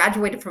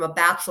graduated from a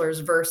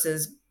bachelor's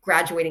versus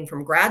graduating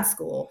from grad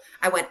school.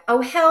 I went,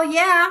 oh hell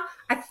yeah,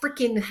 I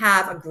freaking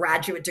have a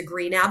graduate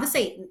degree now. This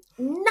ain't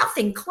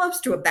nothing close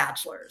to a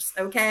bachelor's,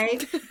 okay?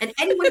 And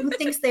anyone who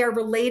thinks they are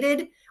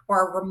related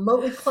or are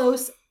remotely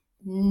close,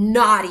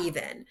 not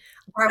even.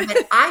 Or I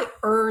went, I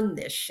earned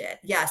this shit.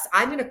 Yes,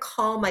 I'm going to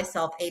call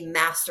myself a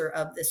master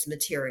of this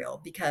material,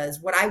 because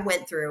what I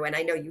went through, and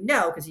I know you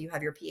know because you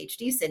have your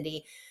PhD,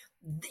 Cindy,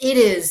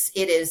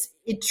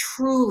 it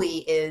truly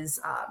is,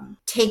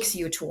 takes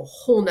you to a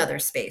whole nother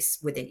space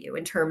within you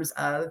in terms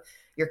of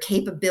your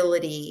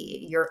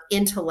capability, your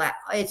intellect.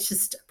 It's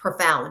just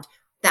profound.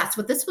 That's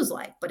what this was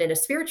like, but in a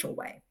spiritual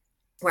way,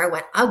 where I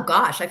went, oh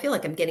gosh, I feel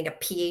like I'm getting a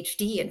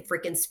PhD in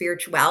freaking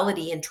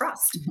spirituality and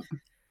trust.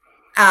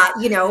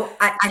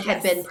 I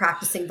had been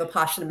practicing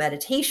Vipassana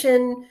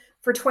meditation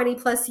for 20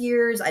 plus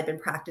years. I'd been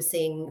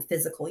practicing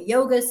physical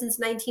yoga since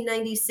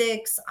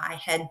 1996. I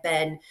had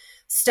been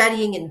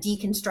studying and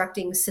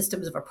deconstructing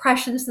systems of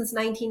oppression since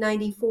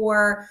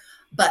 1994.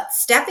 But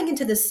stepping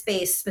into this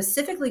space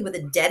specifically with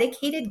a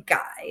dedicated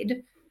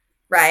guide,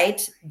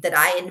 right, that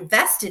I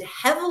invested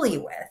heavily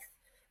with,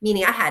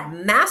 meaning I had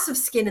massive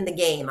skin in the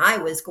game. I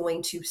was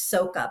going to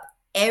soak up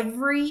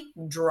every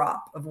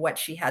drop of what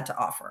she had to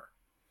offer.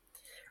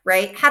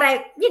 Right. Had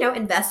I,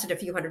 invested a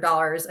few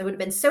 $100s, it would have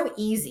been so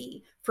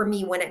easy for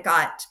me when it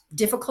got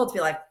difficult to be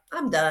like,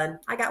 I'm done.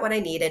 I got what I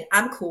needed.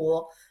 I'm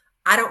cool.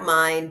 I don't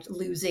mind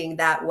losing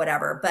that,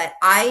 whatever. But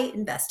I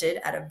invested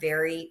at a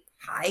very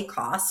high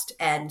cost,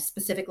 and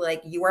specifically,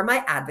 like, you are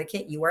my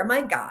advocate. You are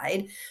my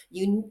guide.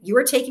 You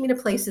are taking me to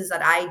places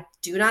that I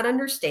do not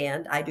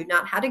understand. I do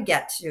not know how to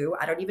get to.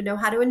 I don't even know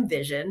how to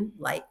envision,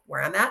 like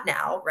where I'm at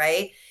now.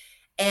 Right.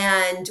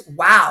 And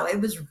wow, it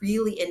was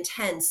really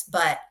intense.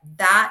 But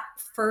that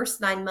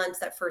first 9 months,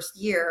 that first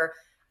year,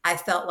 I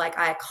felt like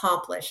I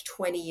accomplished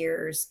 20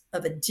 years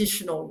of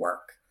additional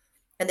work.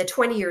 And the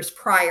 20 years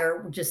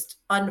prior just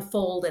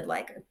unfolded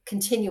like a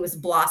continuous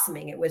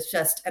blossoming. It was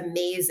just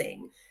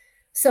amazing.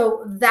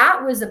 So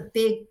that was a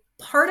big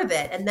part of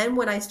it. And then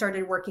when I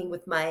started working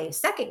with my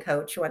second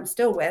coach, who I'm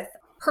still with,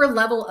 her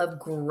level of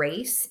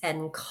grace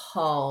and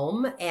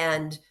calm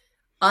and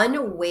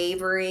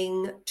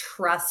unwavering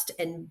trust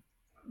and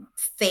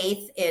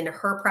faith in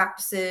her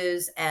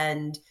practices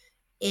and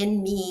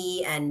in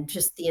me, and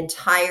just the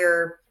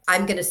entire,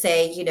 I'm going to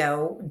say,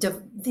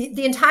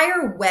 the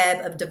entire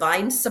web of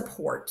divine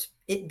support,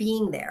 it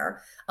being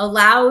there,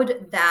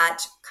 allowed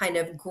that kind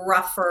of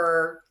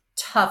gruffer,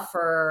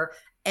 tougher,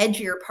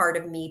 edgier part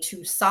of me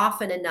to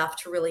soften enough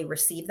to really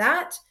receive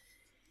that.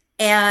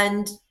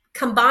 And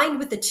combined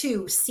with the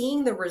two,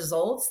 seeing the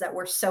results that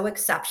were so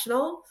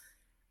exceptional,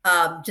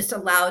 just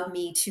allowed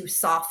me to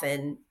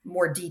soften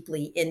more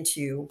deeply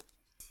into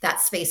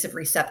that space of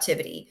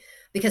receptivity.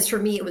 Because for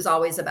me, it was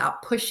always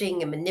about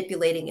pushing and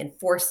manipulating and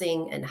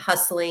forcing and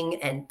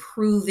hustling and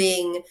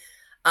proving.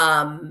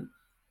 And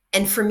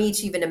for me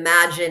to even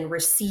imagine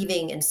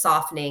receiving and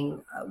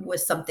softening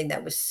was something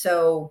that was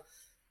so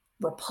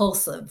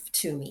repulsive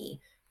to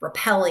me,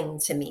 repelling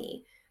to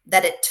me,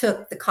 that it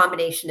took the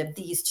combination of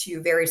these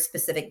two very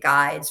specific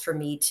guides for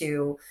me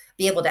to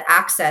be able to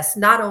access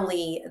not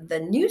only the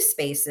new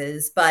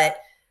spaces, but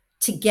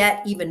to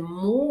get even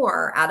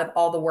more out of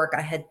all the work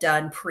I had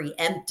done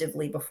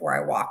preemptively before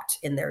I walked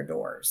in their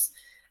doors.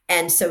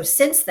 And so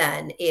since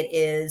then, it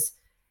is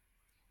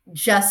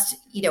just,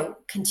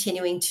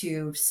 continuing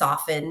to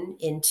soften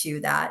into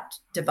that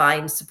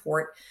divine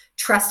support,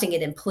 trusting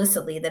it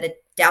implicitly, that a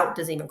doubt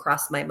doesn't even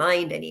cross my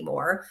mind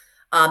anymore.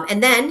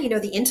 And then,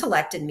 the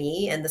intellect in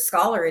me and the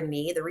scholar in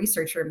me, the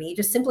researcher in me,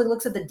 just simply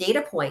looks at the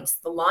data points,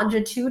 the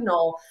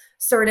longitudinal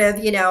sort of,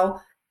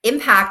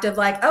 impact of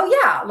like, oh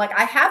yeah, like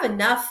I have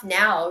enough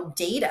now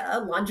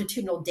data,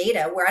 longitudinal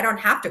data, where I don't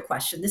have to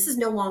question. This is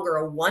no longer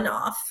a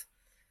one-off.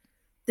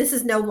 This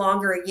is no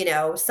longer,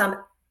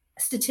 some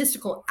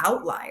statistical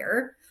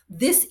outlier.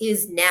 This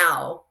is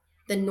now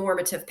the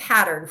normative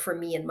pattern for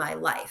me in my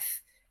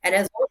life. And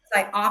as long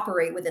as I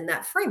operate within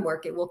that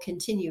framework, it will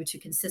continue to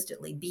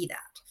consistently be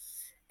that.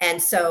 And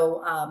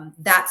so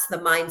that's the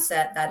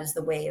mindset. That is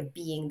the way of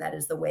being. That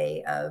is the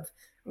way of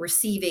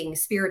receiving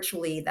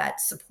spiritually that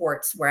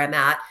supports where I'm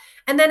at.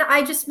 And then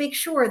I just make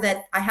sure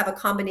that I have a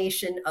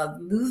combination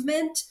of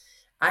movement.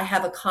 I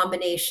have a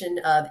combination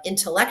of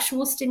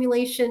intellectual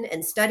stimulation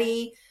and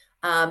study,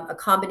 a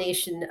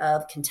combination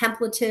of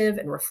contemplative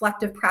and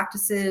reflective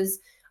practices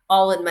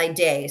all in my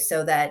day,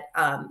 so that,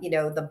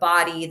 the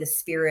body, the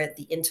spirit,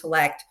 the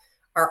intellect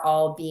are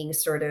all being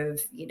sort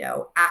of,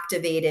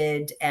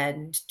 activated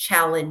and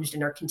challenged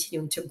and are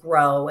continuing to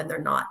grow, and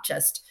they're not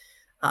just,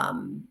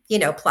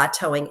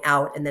 plateauing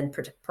out and then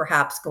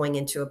perhaps going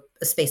into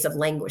a space of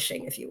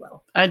languishing, if you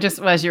will.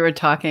 As you were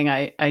talking,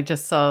 I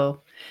just saw,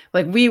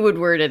 like, we would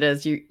word it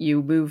as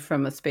you move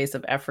from a space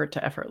of effort to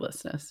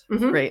effortlessness,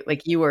 right?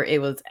 Like it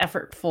was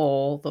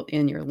effortful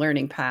in your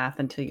learning path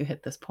until you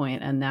hit this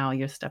point, and now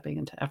you're stepping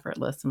into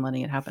effortless and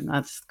letting it happen.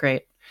 That's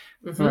great.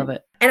 Love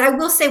it. And I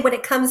will say, when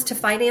it comes to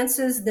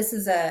finances, this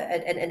is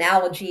an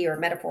analogy or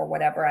metaphor,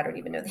 whatever. I don't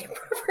even know the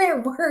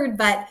appropriate word,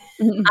 but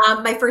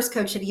my first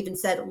coach had even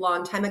said a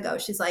long time ago,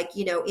 she's like,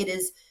 it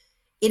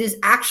is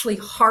actually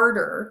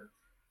harder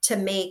to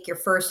make your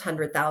first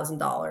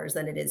 $100,000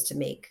 than it is to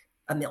make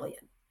 $1 million.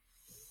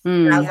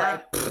 And I was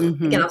like,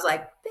 again, I was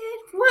like,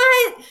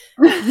 what?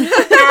 And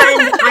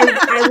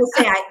I will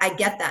say, I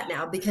get that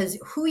now, because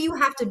who you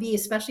have to be,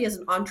 especially as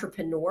an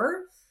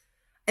entrepreneur.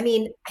 I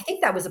mean, I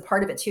think that was a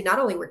part of it too. Not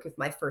only working with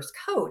my first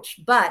coach,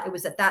 but it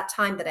was at that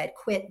time that I'd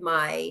quit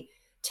my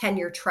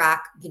tenure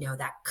track,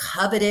 that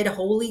coveted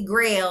holy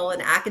grail in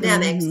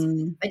academics,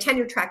 my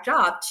tenure track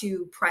job,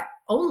 to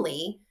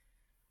primarily,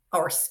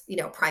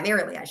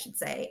 I should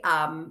say,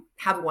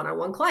 have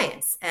one-on-one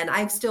clients. And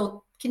I've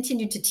still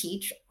continued to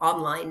teach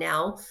online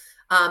now,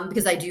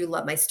 because I do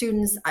love my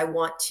students. I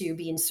want to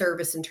be in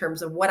service in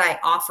terms of what I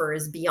offer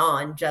is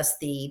beyond just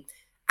the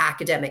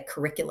academic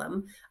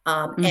curriculum.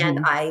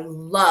 And I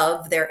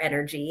love their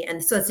energy.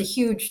 And so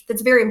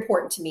that's very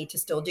important to me to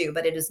still do,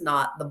 but it is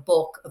not the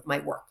bulk of my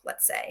work,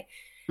 let's say.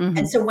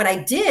 And so what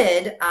I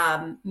did,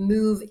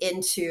 move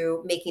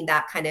into making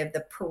that kind of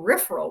the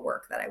peripheral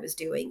work that I was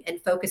doing,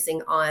 and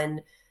focusing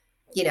on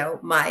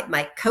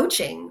my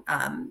coaching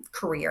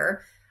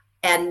career,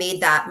 and made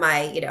that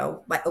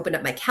I opened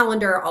up my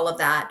calendar, all of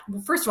that.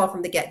 Well, first of all,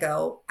 from the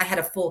get-go, I had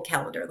a full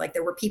calendar. Like,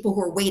 there were people who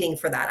were waiting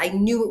for that. I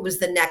knew it was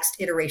the next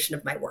iteration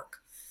of my work.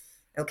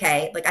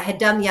 Okay. Like, I had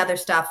done the other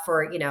stuff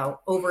for,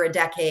 over a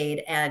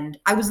decade, and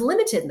I was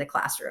limited in the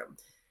classroom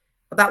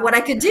about what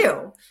I could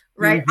do,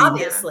 right? Mhm.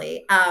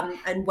 Obviously,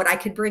 and what I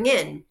could bring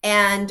in.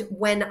 And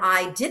when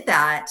I did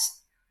that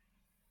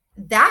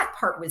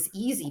part was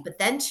easy, but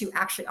then to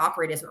actually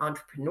operate as an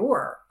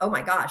entrepreneur, oh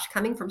my gosh,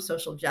 coming from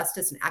social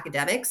justice and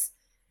academics,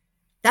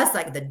 that's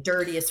like the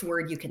dirtiest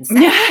word you can say.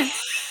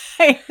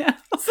 I know.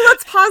 So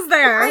let's pause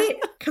there. Right?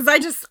 Because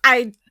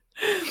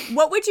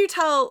what would you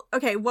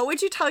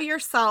tell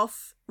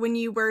yourself when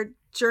you were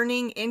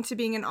journeying into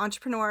being an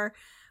entrepreneur?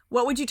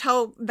 What would you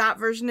tell that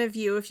version of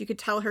you if you could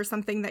tell her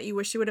something that you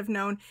wish you would have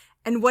known?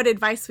 And what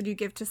advice would you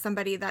give to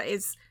somebody that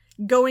is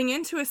going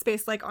into a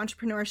space like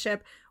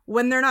entrepreneurship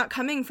when they're not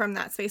coming from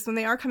that space, when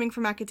they are coming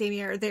from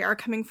academia, or they are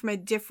coming from a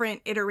different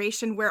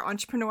iteration where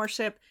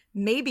entrepreneurship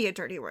may be a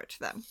dirty word to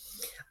them?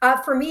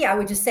 For me, I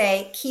would just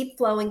say, keep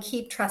flowing,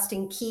 keep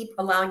trusting, keep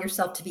allowing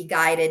yourself to be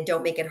guided.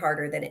 Don't make it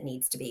harder than it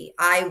needs to be.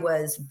 I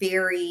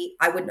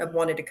wouldn't have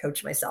wanted to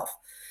coach myself,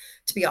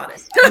 to be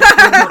honest.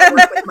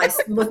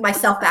 With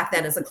myself back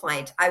then as a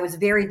client. I was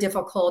very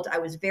difficult. I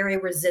was very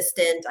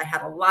resistant. I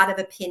had a lot of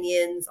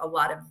opinions, a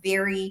lot of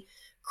very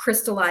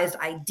crystallized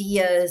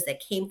ideas that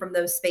came from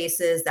those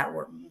spaces that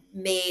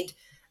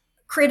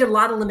created a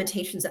lot of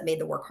limitations that made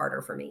the work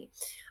harder for me.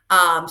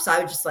 So I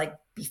would just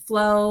be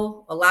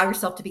flow, allow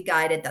yourself to be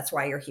guided. That's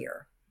why you're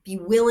here. Be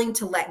willing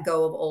to let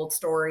go of old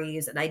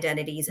stories and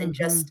identities and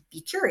just be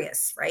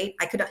curious, right?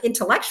 I could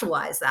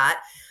intellectualize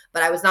that,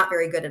 but I was not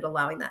very good at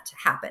allowing that to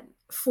happen.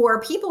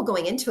 For people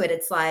going into it,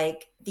 it's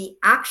like the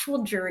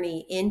actual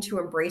journey into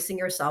embracing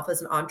yourself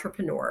as an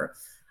entrepreneur,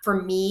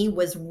 for me,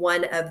 was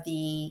one of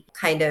the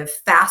kind of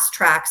fast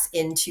tracks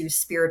into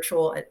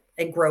spiritual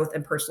and growth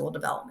and personal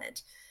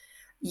development.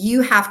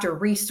 You have to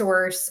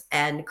resource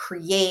and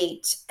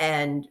create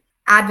and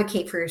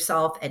advocate for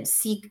yourself and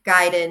seek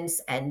guidance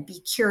and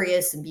be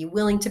curious and be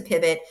willing to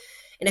pivot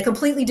in a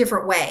completely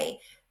different way.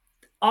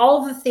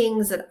 All the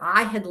things that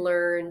I had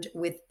learned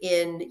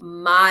within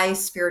my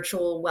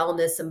spiritual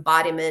wellness,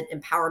 embodiment,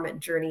 empowerment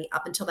journey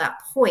up until that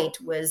point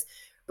was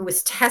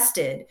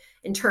tested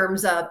in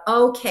terms of,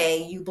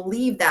 okay, you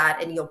believe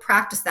that and you'll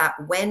practice that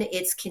when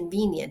it's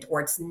convenient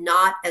or it's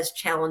not as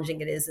challenging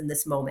it is in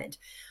this moment.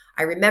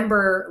 I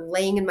remember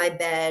laying in my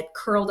bed,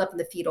 curled up in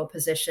the fetal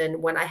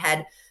position when I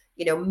had,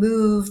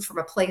 moved from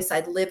a place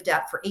I'd lived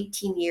at for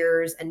 18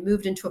 years and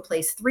moved into a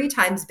place 3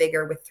 times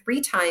bigger with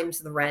 3 times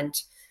the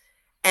rent,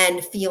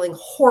 and feeling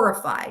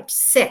horrified,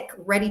 sick,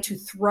 ready to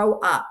throw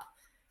up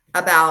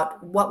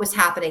about what was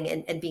happening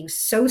and being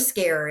so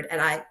scared. And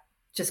I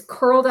just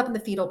curled up in the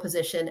fetal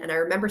position. And I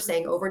remember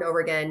saying over and over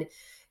again,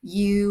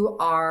 you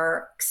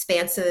are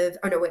expansive.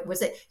 Oh, no,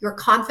 you're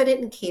confident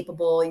and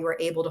capable. You are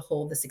able to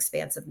hold this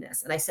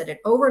expansiveness. And I said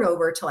it over and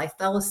over till I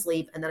fell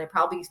asleep. And then I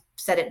probably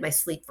said it in my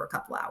sleep for a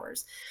couple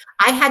hours.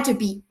 I had to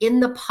be in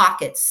the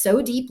pocket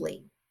so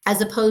deeply,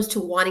 as opposed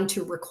to wanting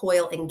to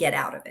recoil and get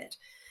out of it.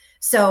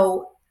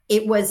 So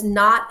it was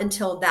not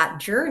until that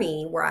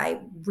journey where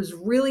I was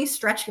really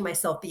stretching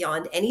myself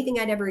beyond anything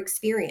I'd ever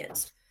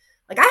experienced.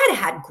 Like, I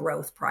had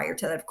growth prior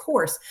to that, of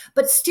course,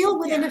 but still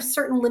within a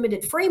certain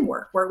limited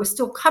framework where it was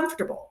still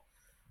comfortable,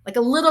 like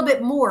a little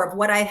bit more of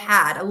what I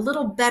had, a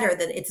little better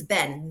than it's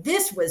been.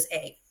 This was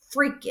a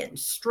freaking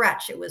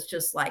stretch. It was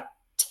just like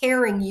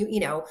tearing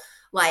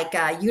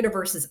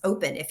universes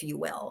open, if you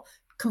will,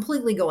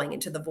 completely going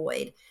into the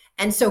void.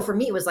 And so for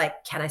me, it was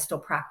like, can I still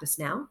practice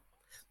now?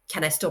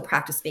 Can I still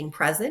practice being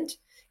present?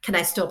 Can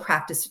I still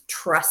practice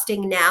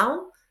trusting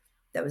now?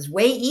 That was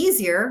way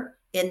easier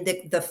in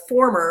the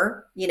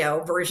former,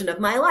 version of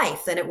my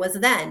life than it was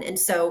then. And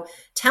so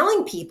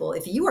telling people,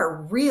 if you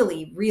are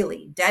really,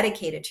 really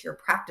dedicated to your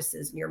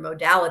practices and your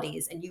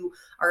modalities, and you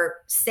are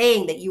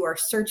saying that you are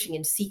searching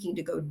and seeking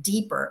to go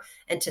deeper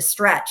and to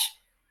stretch,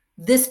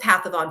 this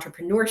path of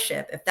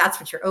entrepreneurship, if that's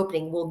what you're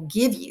opening, will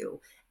give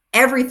you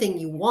everything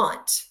you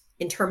want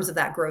in terms of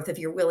that growth if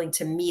you're willing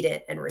to meet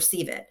it and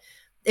receive it.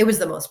 It was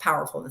the most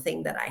powerful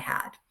thing that I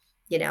had.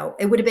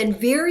 It would have been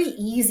very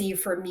easy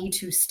for me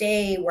to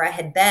stay where I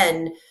had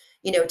been,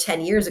 10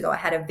 years ago. I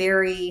had a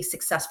very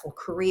successful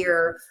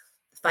career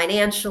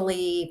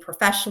financially,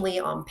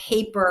 professionally, on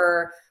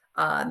paper.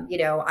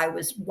 I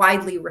was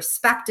widely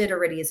respected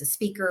already as a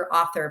speaker,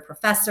 author,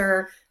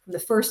 professor. From the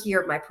first year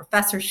of my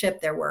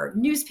professorship, there were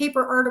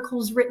newspaper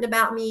articles written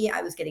about me.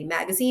 I was getting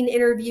magazine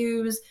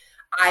interviews.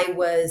 I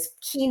was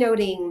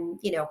keynoting,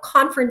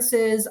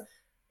 conferences,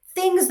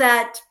 things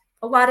that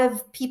a lot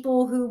of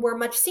people who were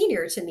much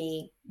senior to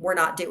me were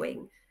not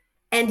doing.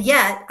 And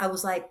yet I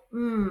was like,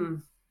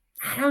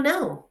 I don't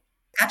know.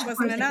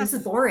 This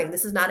is boring.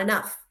 This is not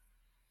enough.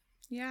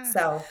 Yeah.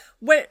 So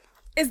what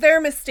is there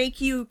a mistake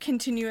you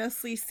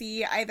continuously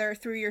see either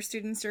through your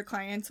students, your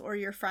clients, or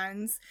your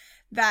friends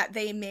that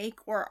they make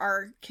or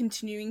are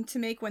continuing to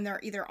make when they're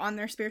either on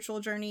their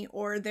spiritual journey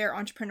or their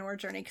entrepreneur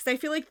journey? Because I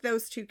feel like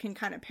those two can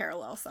kind of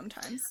parallel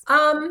sometimes.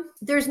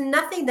 There's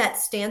nothing that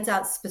stands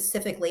out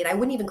specifically, and I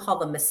wouldn't even call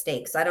them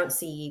mistakes. I don't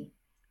see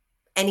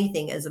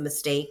anything as a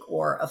mistake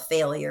or a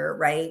failure,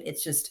 right?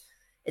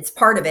 It's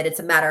part of it. It's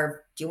a matter of,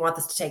 do you want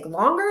this to take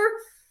longer?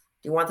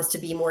 Do you want this to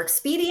be more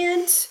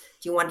expedient?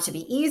 Do you want it to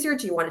be easier?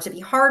 Do you want it to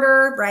be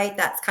harder? Right?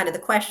 That's kind of the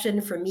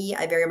question. For me,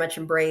 I very much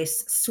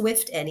embrace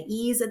swift and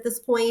ease at this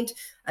point,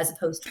 as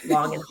opposed to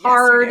long and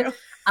hard.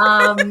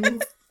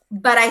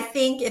 But I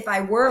think if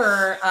I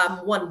were,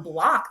 one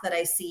block that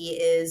I see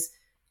is,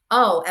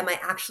 oh, am I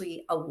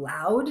actually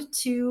allowed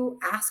to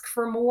ask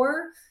for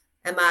more?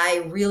 Am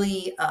I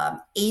really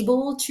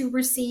able to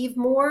receive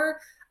more?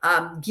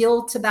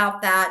 Guilt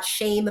about that,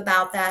 shame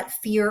about that,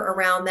 fear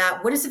around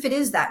that. What is if it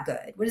is that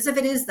good? What is if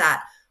it is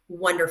that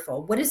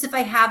wonderful? What is if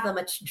I have that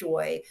much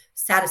joy,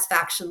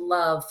 satisfaction,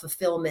 love,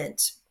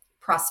 fulfillment,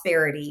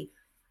 prosperity?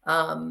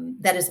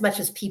 That as much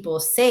as people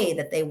say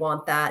that they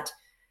want that,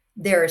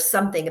 there is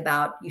something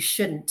about you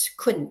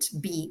couldn't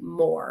be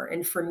more.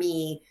 And for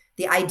me,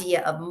 the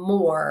idea of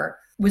more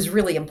was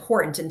really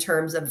important in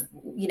terms of,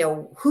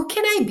 who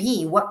can I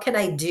be? What can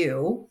I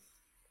do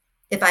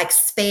if I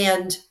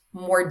expand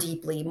more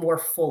deeply, more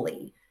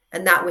fully?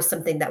 And that was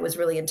something that was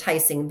really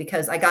enticing,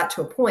 because I got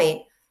to a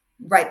point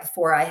right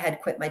before I had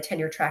quit my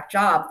tenure track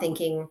job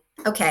thinking,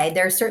 okay,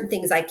 there are certain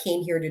things I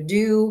came here to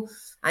do.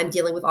 I'm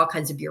dealing with all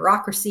kinds of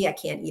bureaucracy. I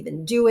can't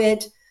even do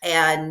it.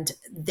 And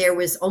there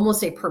was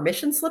almost a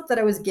permission slip that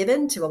I was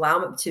given to allow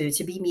me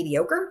to be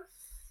mediocre.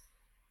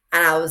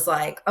 And I was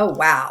like, oh,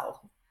 wow.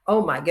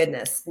 Oh my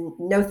goodness.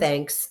 No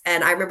thanks.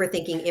 And I remember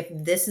thinking, if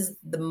this is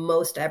the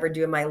most I ever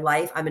do in my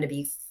life, I'm going to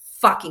be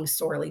fucking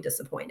sorely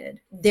disappointed.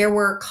 There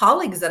were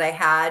colleagues that I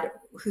had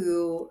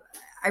who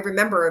I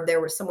remember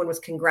someone was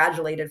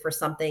congratulated for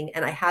something,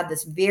 and I had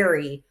this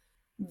very,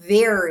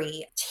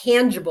 very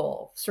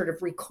tangible sort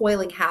of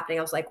recoiling happening.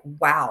 I was like,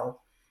 wow,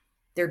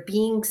 they're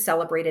being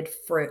celebrated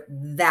for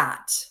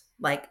that.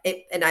 Like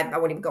it, and I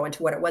won't even go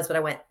into what it was, but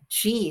I went,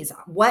 geez,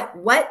 what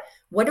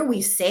are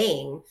we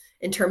saying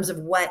in terms of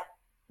what,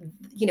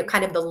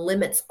 kind of the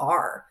limits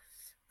are?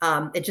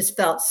 It just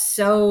felt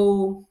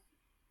so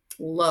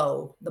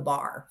low, the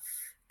bar.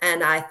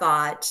 And I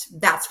thought,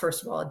 that's,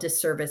 first of all, a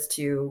disservice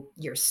to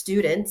your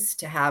students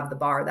to have the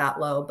bar that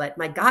low. But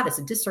my God, it's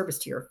a disservice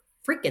to your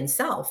freaking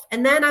self.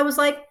 And then I was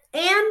like,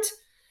 and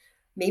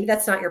maybe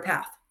that's not your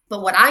path.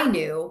 But what I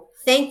knew,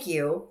 thank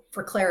you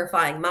for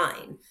clarifying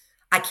mine.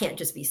 I can't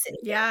just be sitting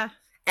here. Yeah.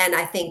 And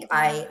I think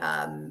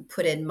I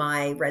put in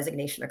my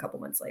resignation a couple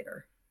months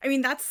later. I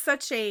mean, that's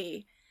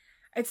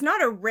it's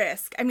not a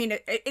risk. I mean,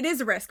 it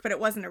is a risk, but it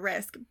wasn't a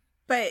risk.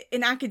 But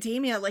in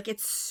academia, like,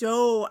 it's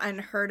so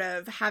unheard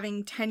of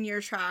having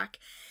tenure track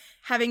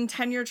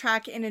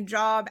in a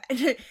job,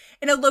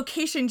 in a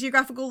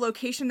geographical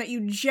location that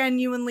you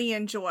genuinely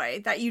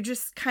enjoy, that you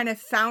just kind of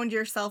found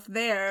yourself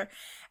there.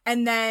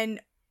 And then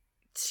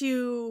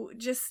to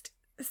just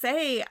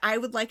say, I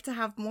would like to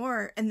have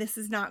more, and this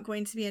is not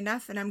going to be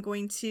enough, and I'm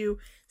going to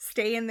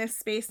stay in this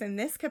space in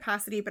this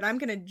capacity, but I'm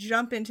going to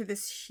jump into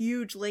this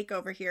huge lake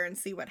over here and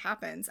see what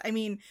happens. I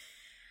mean,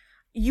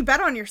 you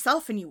bet on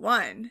yourself and you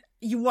won.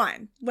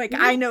 Like,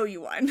 I know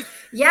you won.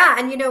 Yeah.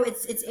 And,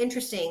 it's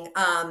interesting,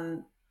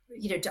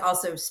 to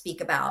also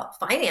speak about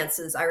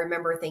finances. I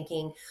remember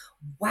thinking,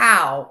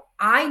 wow,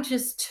 I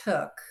just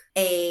took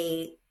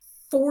a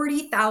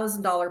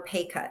 $40,000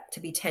 pay cut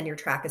to be tenure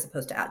track as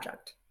opposed to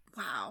adjunct.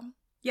 Wow.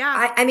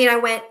 Yeah. I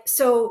went,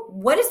 so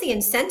what is the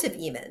incentive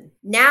even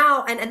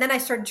now? And then I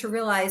started to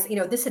realize,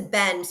 this had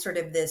been sort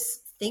of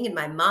this thing in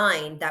my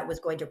mind that was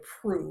going to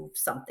prove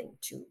something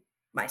to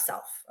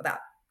myself about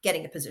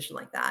getting a position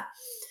like that.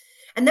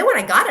 And then when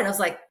I got it, I was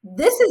like,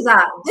 this is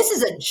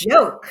a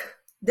joke.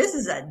 This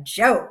is a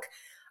joke.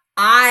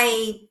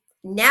 I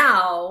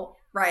now,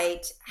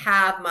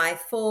 have my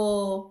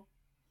full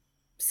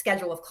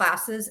schedule of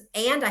classes,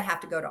 and I have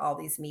to go to all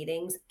these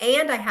meetings,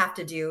 and I have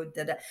to do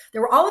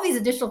there were all of these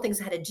additional things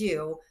I had to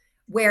do.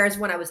 Whereas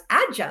when I was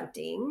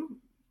adjuncting,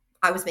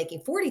 I was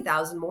making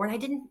 $40,000 more,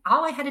 and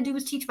all I had to do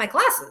was teach my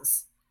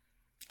classes.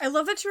 I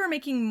love that you were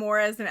making more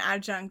as an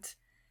adjunct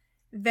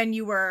than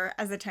you were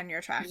as a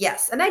tenure track.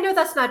 Yes. And I know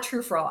that's not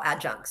true for all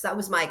adjuncts. That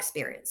was my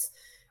experience,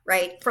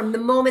 right? From the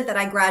moment that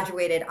I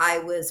graduated, I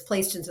was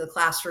placed into the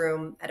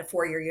classroom at a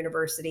 4-year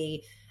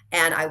university,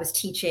 and I was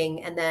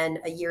teaching. And then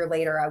a year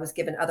later, I was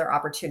given other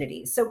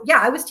opportunities. So yeah,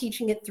 I was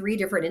teaching at 3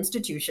 different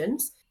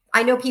institutions.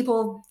 I know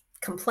people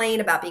complain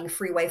about being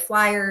freeway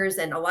flyers,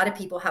 and a lot of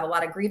people have a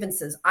lot of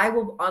grievances. I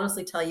will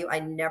honestly tell you, I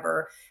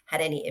never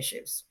had any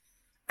issues.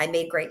 I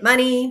made great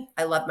money.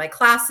 I loved my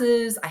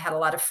classes. I had a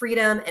lot of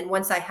freedom. And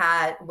once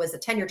I was a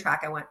tenure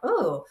track, I went,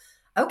 oh,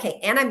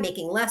 okay. And I'm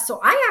making less. So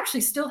I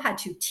actually still had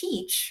to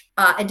teach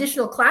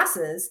additional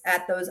classes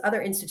at those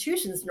other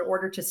institutions in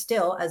order to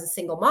still, as a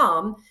single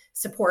mom,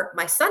 support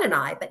my son and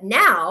I. But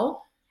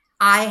now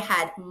I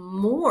had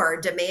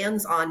more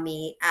demands on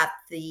me at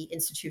the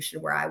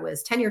institution where I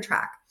was tenure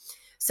track.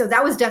 So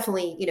that was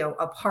definitely,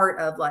 a part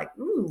of like,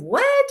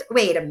 what?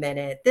 Wait a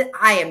minute.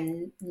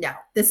 No,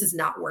 this is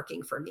not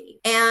working for me.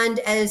 And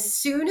as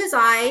soon as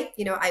I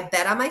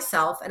bet on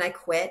myself and I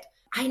quit,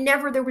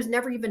 there was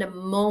never even a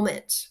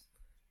moment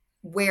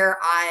where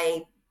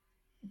I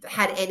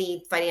had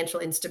any financial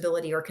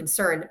instability or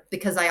concern,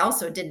 because I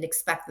also didn't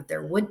expect that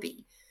there would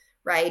be.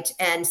 Right.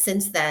 And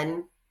since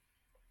then,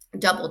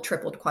 doubled,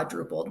 tripled,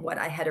 quadrupled what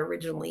I had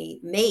originally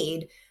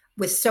made,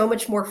 with so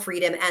much more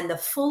freedom and the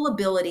full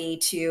ability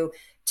to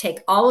take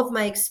all of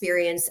my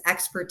experience,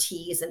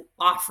 expertise, and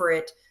offer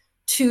it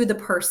to the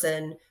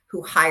person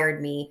who hired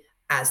me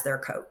as their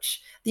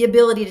coach. The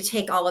ability to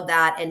take all of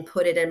that and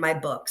put it in my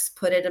books,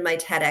 put it in my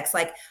TEDx.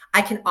 Like,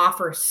 I can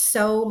offer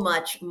so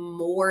much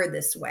more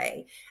this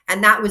way.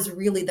 And that was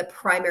really the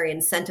primary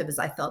incentive, as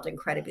I felt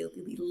incredibly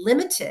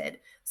limited.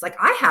 It's like,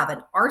 I have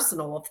an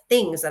arsenal of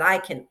things that I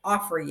can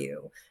offer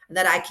you,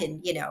 that I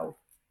can,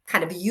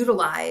 kind of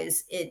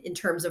utilize in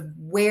terms of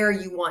where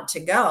you want to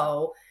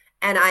go.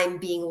 And I'm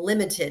being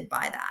limited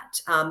by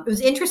that. It was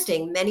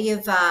interesting.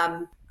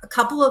 A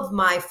couple of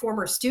my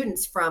former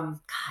students from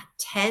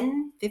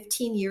 10,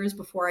 15 years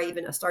before I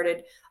even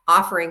started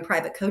offering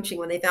private coaching,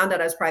 when they found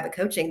out I was private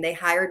coaching, they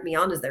hired me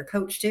on as their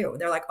coach too.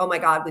 They're like, oh my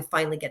God, we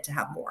finally get to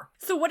have more.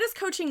 So what does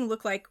coaching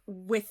look like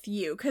with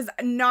you? Because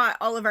not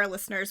all of our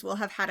listeners will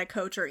have had a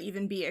coach or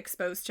even be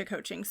exposed to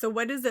coaching. So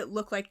what does it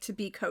look like to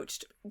be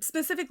coached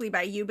specifically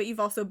by you, but you've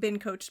also been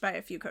coached by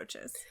a few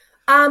coaches?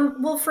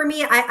 Well, for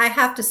me, I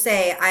have to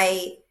say,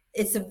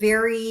 it's a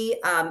very,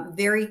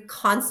 very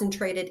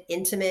concentrated,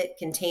 intimate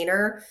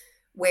container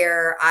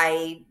where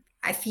I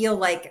feel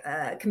like,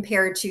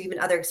 compared to even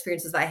other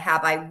experiences I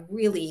have,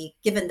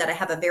 given that I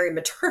have a very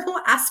maternal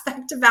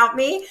aspect about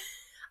me,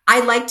 I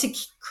like to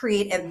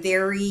create a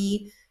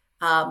very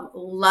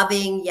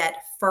loving yet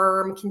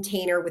firm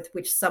container with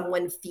which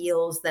someone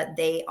feels that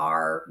they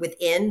are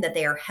within, that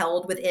they are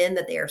held within,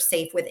 that they are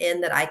safe within,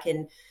 that I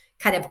can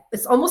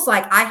it's almost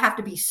like I have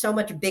to be so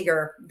much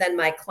bigger than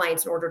my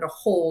clients in order to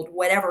hold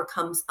whatever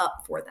comes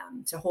up for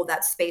them, to hold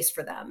that space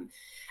for them,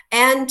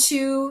 and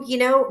to,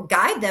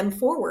 guide them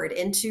forward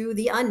into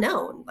the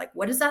unknown. Like,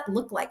 what does that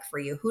look like for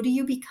you? Who do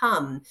you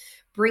become?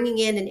 Bringing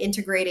in and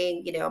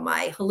integrating,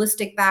 my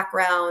holistic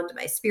background,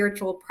 my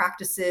spiritual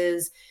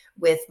practices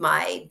with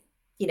my,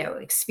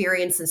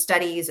 experience and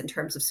studies in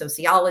terms of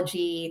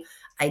sociology,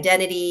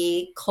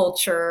 identity,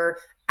 culture,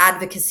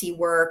 advocacy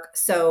work,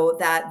 so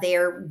that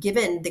they're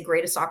given the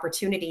greatest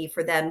opportunity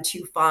for them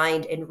to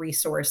find and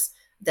resource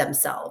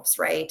themselves,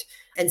 right?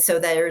 And so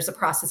there's a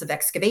process of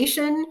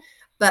excavation,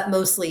 but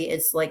mostly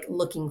it's like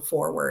looking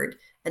forward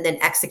and then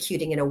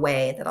executing in a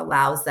way that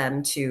allows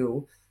them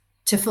to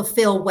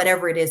fulfill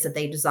whatever it is that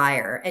they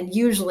desire. And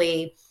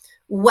usually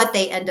what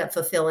they end up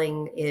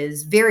fulfilling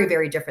is very,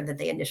 very different than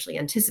they initially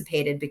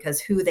anticipated, because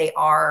who they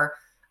are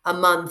a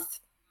month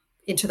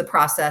into the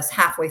process,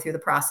 halfway through the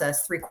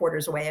process,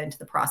 3/4 away into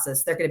the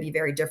process, they're going to be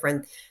very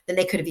different than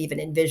they could have even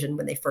envisioned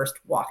when they first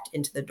walked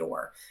into the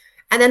door.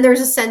 And then there's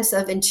a sense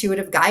of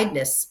intuitive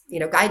guidance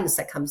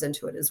that comes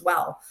into it as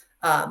well,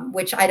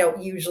 which I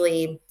don't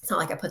usually, it's not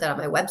like I put that on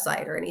my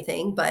website or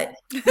anything, but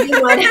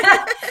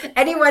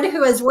anyone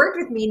who has worked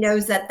with me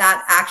knows that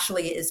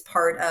actually is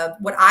part of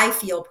what I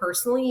feel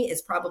personally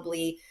is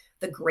probably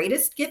the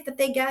greatest gift that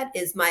they get,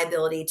 is my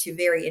ability to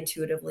very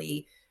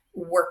intuitively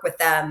work with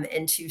them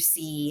and to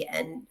see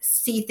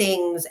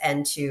things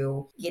and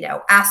to,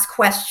 ask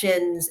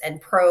questions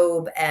and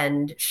probe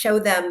and show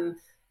them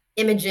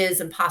images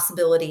and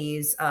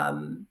possibilities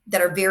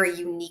that are very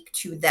unique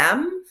to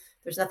them.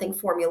 There's nothing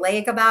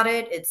formulaic about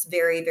it. It's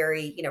very,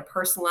 very,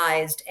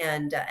 personalized,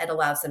 and it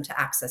allows them to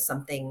access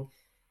something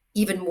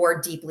even more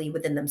deeply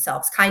within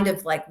themselves, kind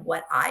of like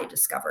what I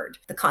discovered,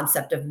 the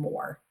concept of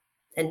more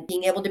and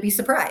being able to be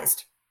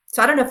surprised.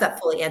 So I don't know if that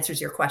fully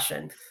answers your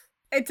question.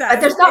 It does.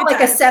 But there's not like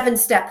a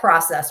 7-step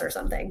process or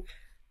something.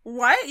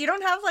 What? You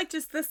don't have like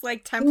just this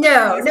like template?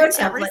 No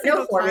template,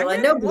 no formula,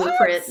 no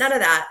blueprint, none of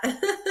that.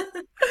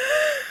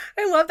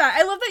 I love that.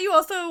 I love that you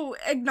also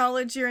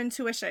acknowledge your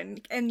intuition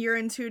and your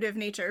intuitive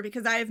nature,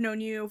 because I have known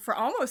you for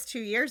almost 2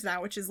 years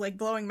now, which is like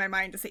blowing my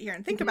mind to sit here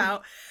and think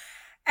about.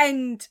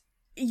 And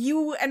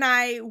you and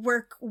I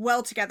work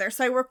well together.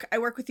 So I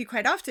work with you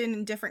quite often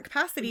in different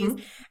capacities.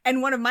 Mm-hmm.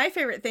 And one of my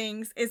favorite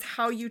things is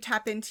how you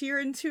tap into your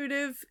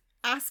intuitive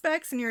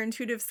aspects and your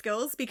intuitive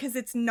skills, because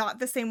it's not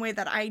the same way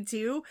that I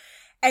do,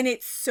 and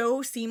it's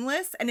so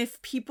seamless. And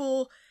if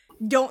people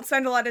don't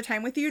spend a lot of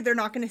time with you, they're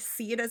not going to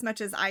see it as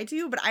much as I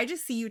do, but I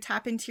just see you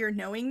tap into your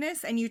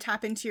knowingness, and you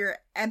tap into your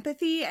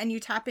empathy, and you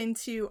tap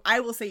into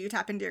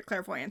your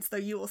clairvoyance, though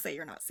you will say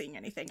you're not seeing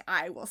anything.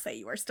 I will say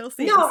you are still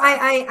seeing. No,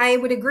 I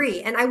would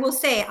agree. And I will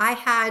say I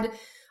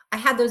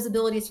had those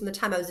abilities from the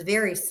time I was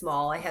very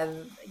small. I have,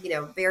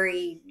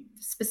 very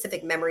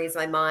specific memories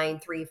in my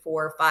mind, 3,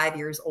 4, 5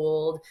 years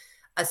old,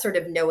 a sort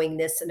of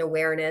knowingness and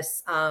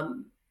awareness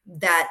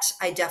that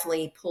I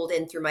definitely pulled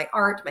in through my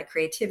art, my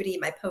creativity,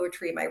 my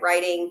poetry, my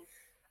writing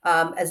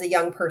as a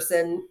young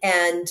person.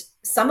 And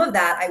some of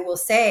that, I will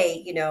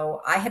say,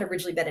 I had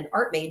originally been an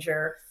art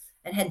major,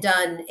 and had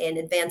done an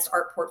advanced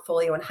art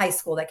portfolio in high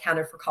school that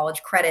counted for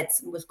college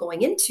credits and was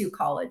going into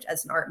college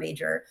as an art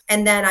major.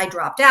 And then I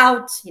dropped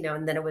out,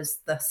 and then it was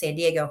the San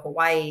Diego,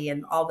 Hawaii,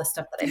 and all the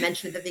stuff that I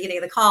mentioned at the beginning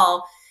of the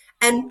call.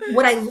 And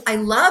what I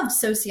loved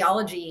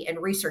sociology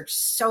and research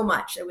so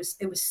much. It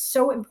was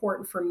so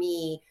important for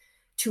me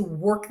to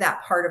work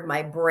that part of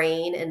my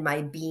brain and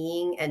my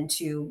being and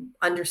to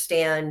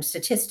understand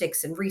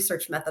statistics and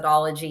research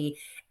methodology.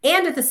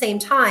 And at the same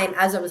time,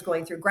 as I was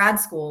going through grad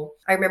school,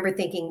 I remember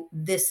thinking,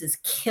 this is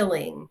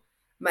killing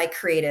my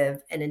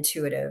creative and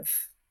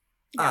intuitive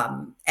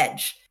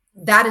edge.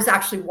 That is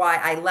actually why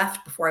I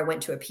left before I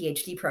went to a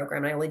PhD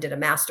program. I only did a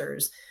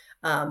master's.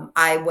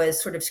 I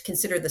was sort of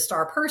considered the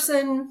star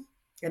person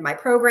in my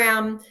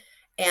program.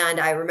 And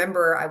I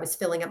remember I was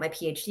filling out my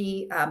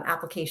PhD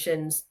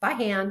applications by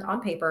hand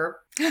on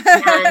paper.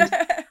 And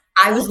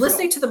I was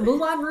listening to the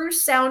Moulin Rouge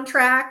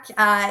soundtrack.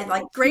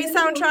 Great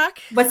soundtrack.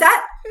 What's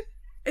that?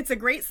 It's a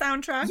great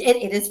soundtrack.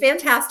 It is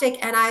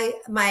fantastic. And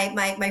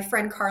my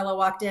friend Carla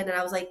walked in and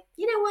I was like,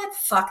 you know what?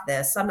 Fuck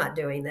this. I'm not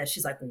doing this.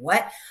 She's like,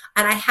 what?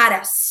 And I had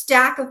a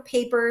stack of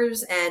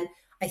papers and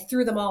I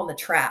threw them all in the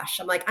trash.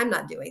 I'm like, I'm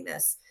not doing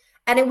this.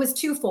 And it was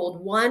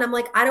twofold. One, I'm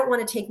like, I don't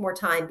want to take more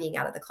time being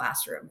out of the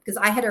classroom because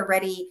I had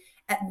already,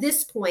 at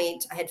this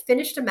point, I had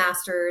finished a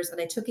master's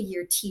and I took a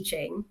year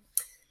teaching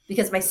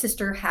because my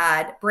sister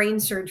had brain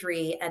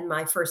surgery and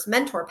my first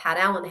mentor, Pat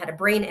Allen, had a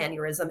brain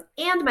aneurysm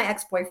and my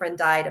ex-boyfriend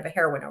died of a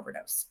heroin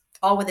overdose,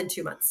 all within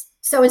 2 months.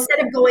 So instead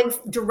of going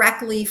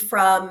directly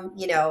from,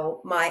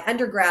 my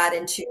undergrad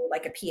into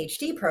like a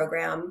PhD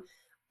program,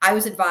 I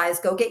was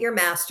advised, go get your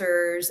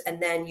master's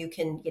and then you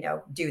can,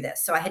 do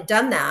this. So I had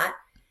done that.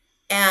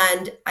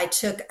 And I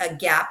took a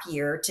gap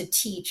year to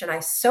teach, and I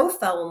so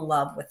fell in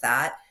love with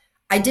that.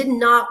 I did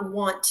not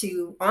want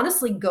to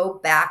honestly go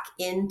back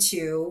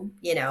into,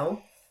 I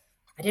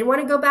didn't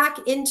want to go back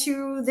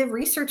into the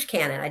research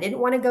canon. I didn't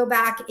want to go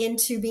back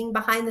into being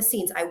behind the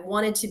scenes. I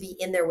wanted to be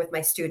in there with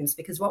my students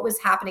because what was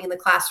happening in the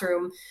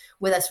classroom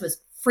with us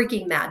was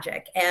freaking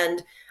magic.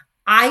 And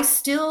I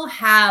still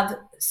have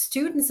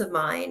students of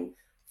mine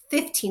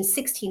 15,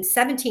 16,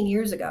 17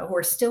 years ago who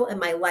are still in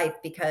my life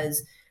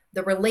because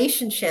the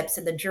relationships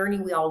and the journey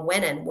we all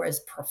went in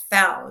was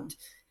profound.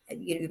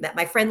 You met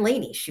my friend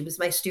Lainey. She was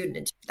my student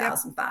in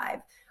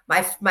 2005.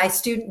 My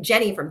student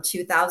Jenny from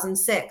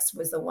 2006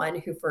 was the one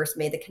who first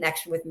made the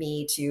connection with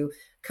me to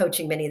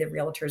coaching many of the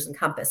realtors in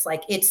Compass.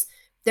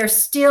 They're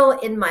still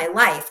in my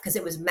life because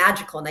it was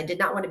magical and I did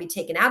not want to be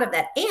taken out of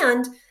that.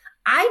 And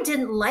I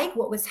didn't like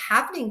what was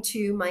happening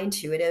to my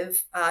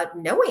intuitive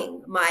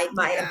knowing,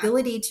 my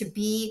ability to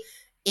be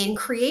in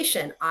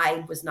creation.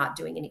 I was not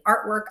doing any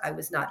artwork. I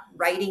was not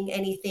writing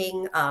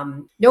anything,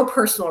 no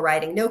personal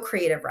writing, no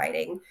creative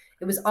writing.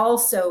 It was all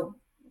so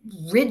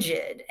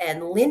rigid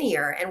and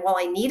linear. And while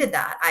I needed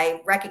that,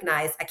 I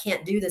recognized I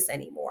can't do this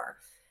anymore.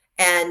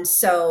 And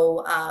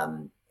so,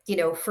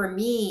 for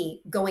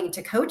me, going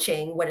to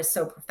coaching, what is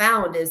so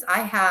profound is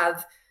I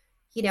have,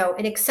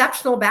 an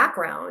exceptional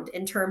background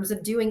in terms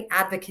of doing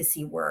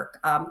advocacy work,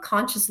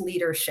 conscious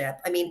leadership.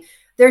 I mean,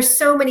 there's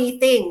so many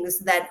things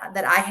that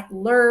I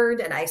learned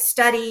and I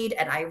studied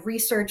and I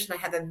researched and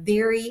I have a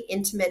very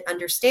intimate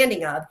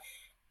understanding of.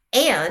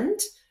 And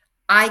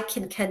I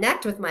can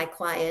connect with my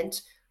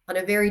client on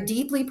a very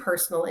deeply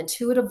personal,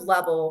 intuitive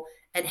level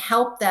and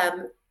help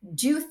them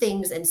do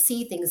things and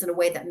see things in a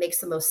way that makes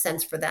the most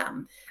sense for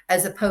them,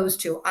 as opposed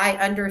to, I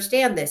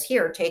understand this,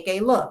 here, take a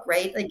look,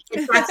 right?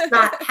 That's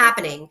not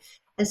happening.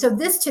 And so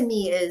this to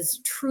me is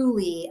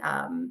truly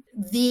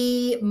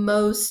the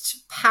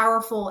most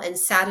powerful and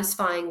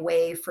satisfying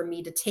way for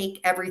me to take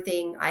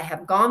everything I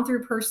have gone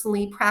through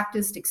personally,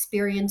 practiced,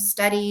 experienced,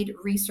 studied,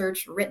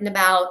 researched, written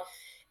about,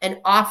 and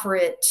offer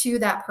it to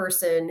that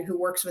person who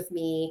works with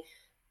me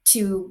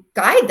to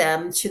guide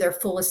them to their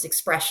fullest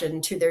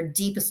expression, to their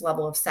deepest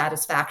level of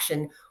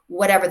satisfaction,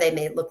 whatever they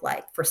may look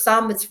like. For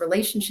some, it's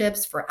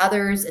relationships. For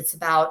others, it's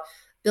about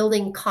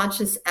building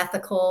conscious,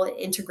 ethical,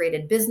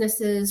 integrated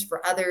businesses.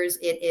 For others,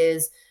 it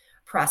is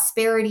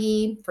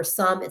prosperity. For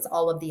some, it's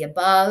all of the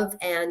above.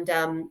 And,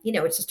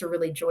 it's just a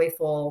really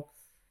joyful,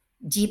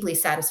 deeply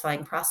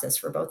satisfying process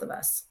for both of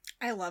us.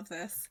 I love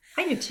this.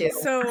 I do too.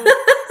 So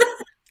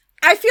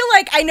I feel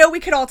like I know we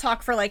could all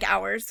talk for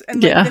hours.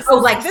 And this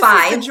 5.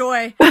 Is the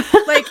joy.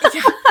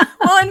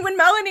 Well, and when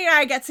Melanie and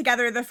I get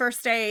together the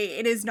first day,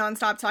 it is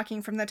nonstop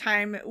talking from the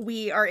time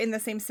we are in the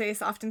same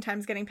space,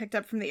 oftentimes getting picked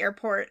up from the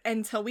airport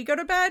until we go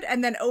to bed.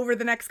 And then over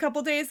the next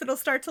couple days, it'll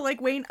start to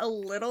wane a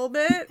little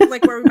bit,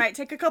 where we might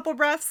take a couple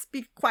breaths,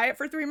 be quiet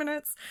for 3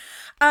 minutes.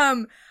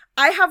 I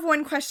have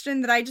one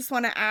question that I just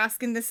want to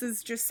ask, and this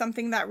is just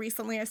something that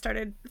recently I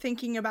started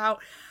thinking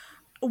about.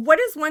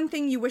 What is one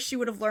thing you wish you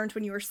would have learned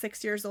when you were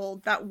 6 years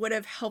old that would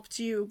have helped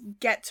you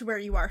get to where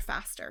you are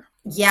faster?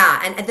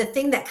 Yeah. And the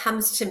thing that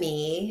comes to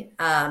me,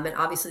 and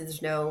obviously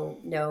there's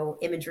no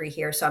imagery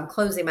here, so I'm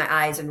closing my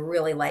eyes and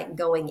really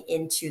going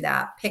into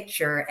that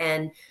picture.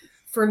 And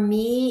for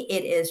me,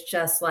 it is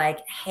just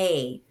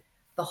hey,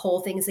 the whole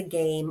thing's a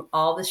game.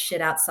 All this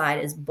shit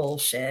outside is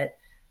bullshit.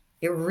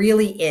 It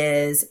really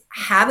is.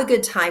 Have a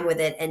good time with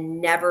it and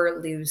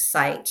never lose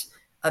sight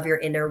of your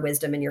inner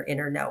wisdom and your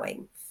inner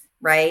knowing,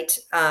 right?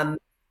 So I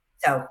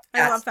love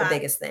that's the that.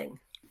 biggest thing.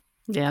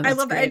 Yeah, I that's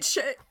love great.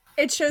 that.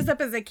 It shows up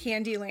as a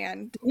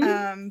Candyland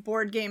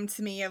board game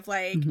to me of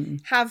like,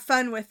 have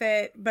fun with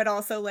it, but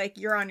also like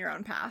you're on your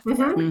own path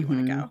wherever you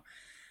want to go.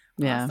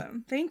 Yeah.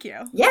 Awesome. Thank you.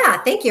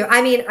 Yeah, thank you.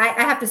 I mean, I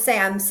have to say,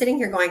 I'm sitting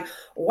here going,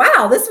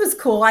 wow, this was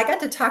cool. I got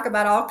to talk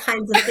about all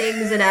kinds of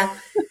things and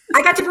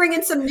I got to bring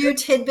in some new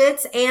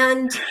tidbits,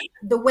 and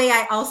the way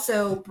I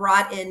also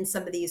brought in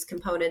some of these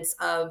components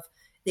of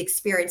the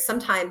experience.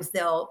 Sometimes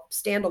they'll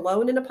stand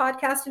alone in a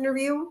podcast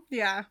interview.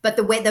 Yeah. But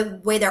the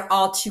way they're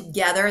all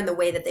together and the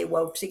way that they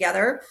wove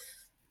together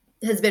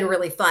has been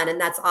really fun. And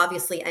that's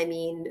obviously, I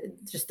mean,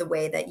 just the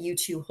way that you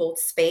two hold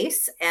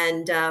space.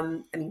 And I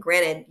mean,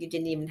 granted, you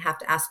didn't even have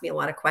to ask me a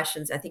lot of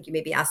questions. I think you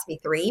maybe asked me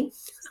 3.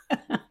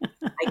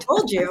 I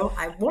told you,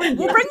 I warned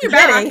you. We'll bring you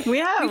back. We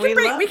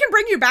can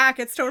bring you back.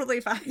 It's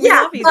totally fine.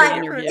 Yeah, but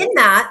in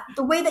that,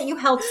 the way that you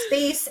held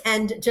space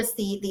and just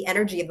the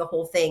energy of the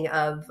whole thing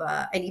of,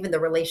 and even the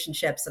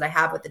relationships that I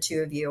have with the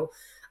two of you,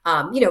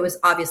 is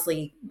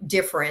obviously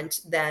different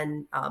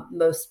than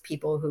most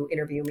people who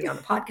interview me on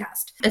the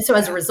podcast. And so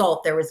as a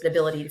result, there was an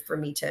ability for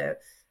me to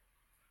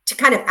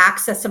kind of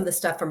access some of the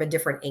stuff from a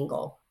different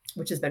angle,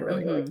 which has been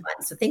really, really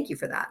fun. So thank you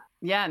for that.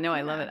 Yeah, no,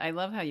 I love it. I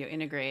love how you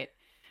integrate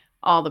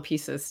all the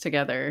pieces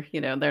together.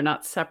 They're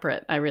not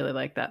separate. I really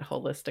like that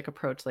holistic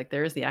approach. Like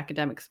there's the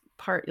academics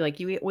part, like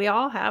we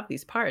all have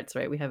these parts,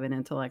 right? We have an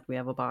intellect, we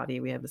have a body,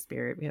 we have a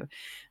spirit,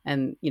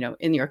 and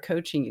in your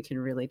coaching, you can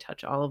really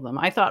touch all of them.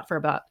 I thought for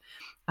about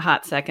a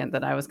hot second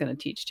that I was going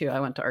to teach too. I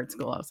went to art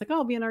school. I was like,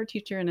 I'll be an art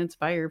teacher and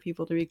inspire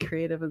people to be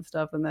creative and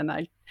stuff. And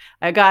then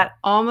I got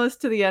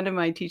almost to the end of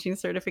my teaching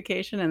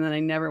certification. And then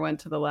I never went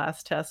to the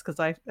last test because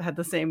I had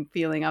the same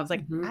feeling. I was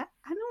like, I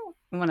don't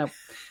want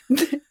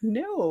to,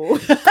 no. All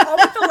with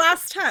the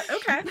last test.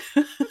 Okay.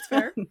 That's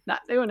fair.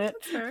 Not doing it.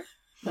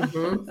 That's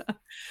fair.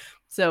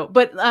 So,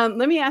 but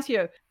let me ask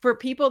you, for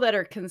people that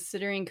are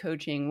considering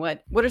coaching,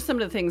 what are some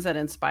of the things that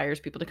inspires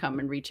people to come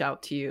and reach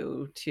out to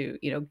you to,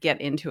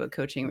 get into a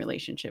coaching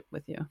relationship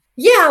with you?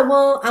 Yeah,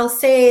 well, I'll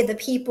say the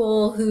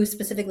people who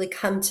specifically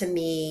come to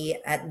me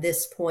at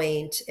this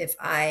point, if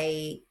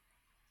I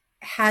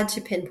had to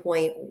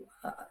pinpoint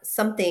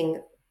something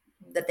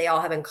that they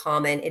all have in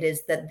common, it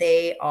is that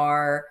they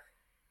are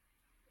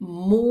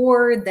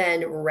more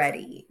than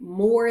ready,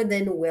 more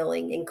than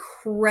willing,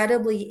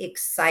 incredibly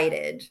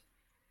excited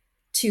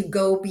to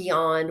go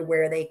beyond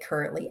where they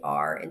currently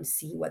are and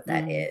see what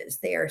that is.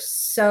 They are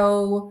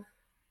so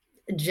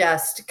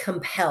just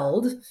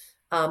compelled,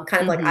 kind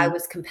of like I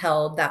was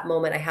compelled that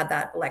moment I had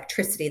that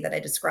electricity that I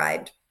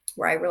described,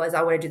 where I realized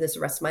I want to do this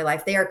the rest of my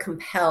life. They are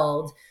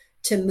compelled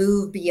to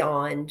move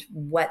beyond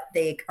what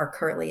they are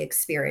currently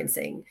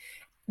experiencing.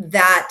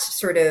 That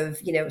sort of,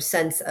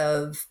 sense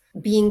of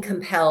being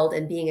compelled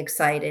and being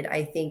excited,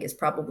 I think, is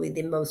probably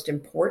the most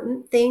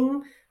important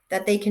thing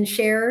that they can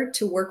share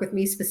to work with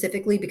me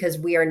specifically, because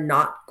we are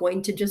not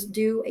going to just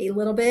do a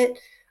little bit.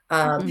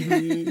 I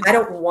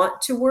don't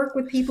want to work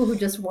with people who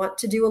just want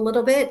to do a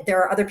little bit.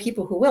 There are other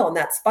people who will, and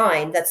that's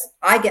fine.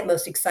 I get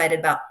most excited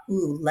about,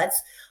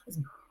 let's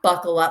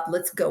buckle up.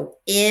 Let's go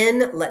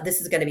in.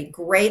 This is going to be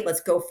great.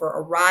 Let's go for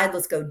a ride.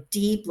 Let's go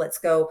deep. Let's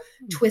go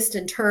twist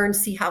and turn,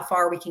 see how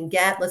far we can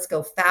get. Let's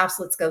go fast.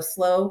 Let's go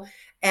slow.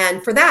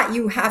 And for that,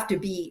 you have to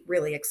be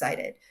really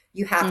excited.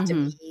 You have to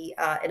be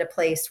in a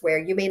place where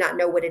you may not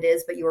know what it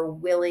is, but you are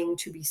willing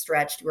to be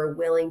stretched. You are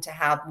willing to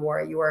have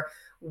more. You are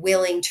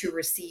willing to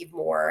receive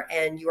more,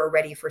 and you are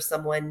ready for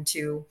someone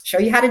to show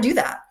you how to do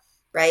that.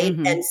 Right.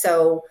 And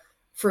so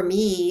for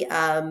me,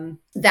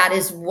 that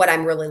is what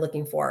I'm really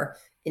looking for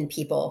in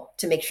people,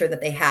 to make sure that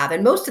they have.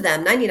 And most of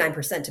them,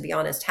 99%, to be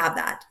honest, have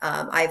that.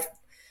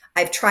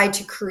 I've tried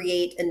to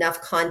create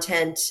enough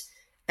content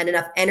and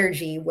enough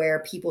energy where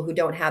people who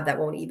don't have that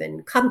won't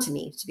even come to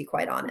me, to be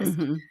quite honest.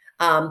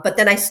 But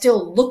then I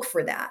still look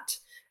for that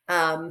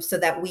so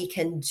that we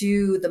can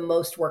do the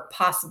most work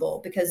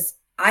possible, because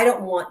I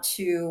don't want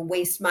to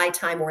waste my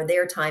time or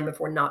their time if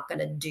we're not going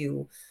to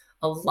do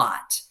a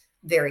lot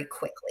very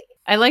quickly.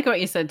 I like what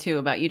you said too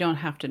about you don't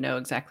have to know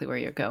exactly where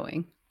you're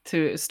going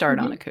to start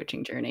on a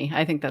coaching journey.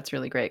 I think that's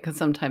really great, because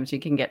sometimes you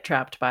can get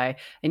trapped by,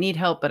 I need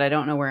help, but I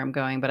don't know where I'm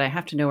going, but I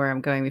have to know where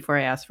I'm going before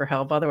I ask for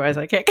help. Otherwise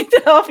I can't get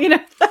the help,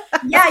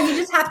 Yeah, you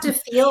just have to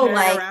feel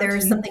like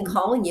there's something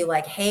calling you,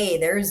 like, hey,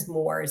 there's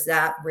more. Is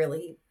that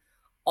really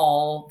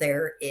all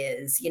there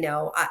is?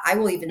 I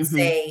will even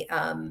say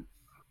a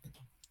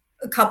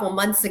couple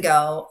months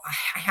ago,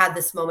 I had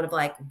this moment of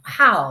like,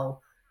 wow,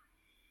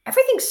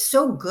 everything's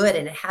so good,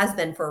 and it has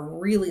been for a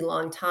really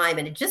long time,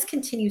 and it just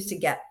continues to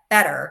get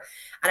better.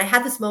 And I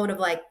had this moment of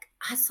like,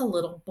 that's a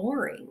little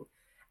boring.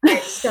 And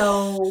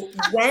so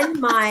when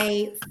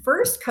my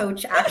first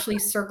coach actually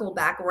circled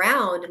back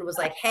around and was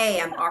like, hey,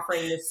 I'm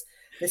offering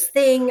this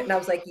thing. And I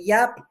was like,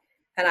 yep.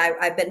 And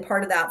I've been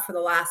part of that for the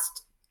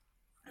last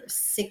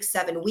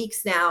 6-7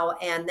 weeks now.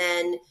 And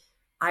then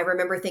I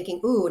remember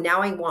thinking, ooh,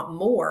 now I want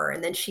more.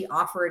 And then she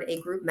offered a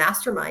group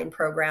mastermind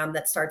program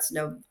that starts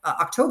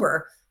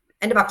October,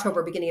 end of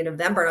October, beginning of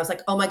November. And I was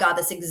like, oh my God,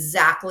 that's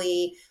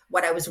exactly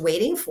what I was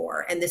waiting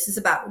for. And this is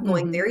about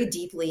going very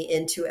deeply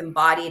into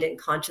embodied and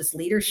conscious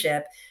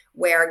leadership,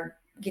 where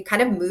you're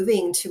kind of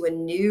moving to a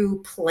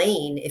new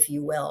plane, if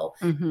you will.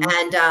 And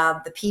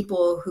the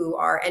people who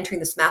are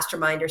entering this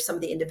mastermind are some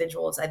of the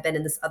individuals I've been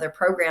in this other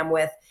program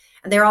with.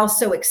 And they're all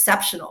so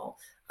exceptional.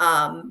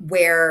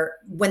 Where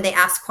when they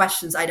ask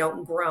questions, I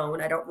don't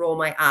groan, I don't roll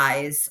my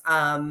eyes.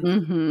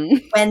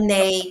 When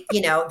they,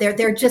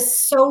 they're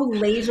just so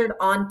lasered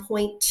on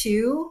point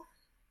too,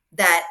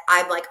 that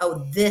I'm like,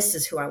 oh, this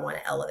is who I want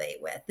to elevate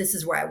with. This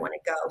is where I want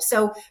to go.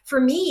 So for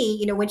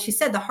me, when she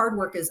said the hard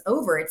work is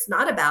over, it's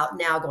not about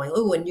now going,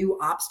 oh, a new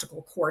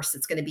obstacle course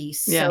that's going to be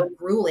so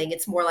grueling.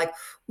 It's more like,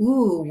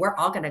 ooh, we're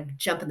all going to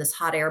jump in this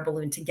hot air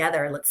balloon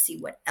together. Let's see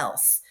what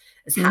else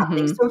is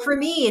happening. So for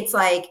me, it's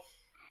like,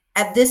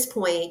 at this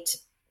point,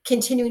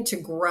 continuing to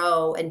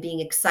grow and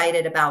being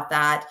excited about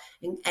that.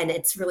 And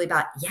it's really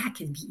about, it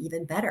can be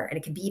even better. And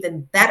it can be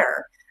even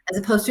better, as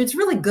opposed to it's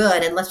really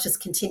good. And let's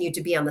just continue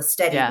to be on the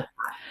steady with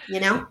that,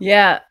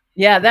 Yeah.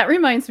 Yeah. That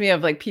reminds me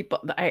of like people,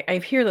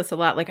 I hear this a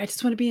lot. Like, I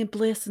just want to be in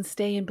bliss and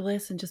stay in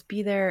bliss and just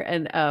be there.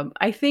 And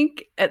I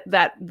think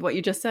that what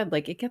you just said,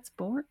 like, it gets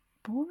boring.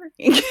 Well,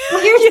 here's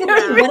the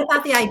thing. What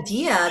about the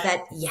idea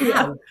that,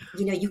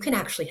 you can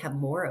actually have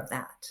more of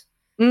that?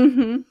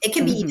 It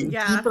can be even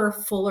deeper,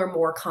 fuller,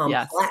 more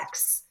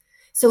complex.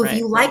 So if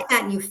you like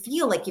that and you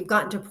feel like you've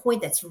gotten to a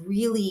point that's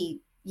really,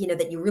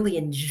 that you really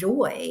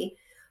enjoy,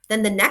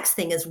 then the next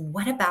thing is,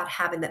 what about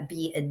having that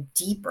be a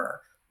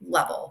deeper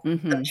level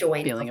of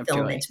joy and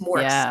fulfillment, more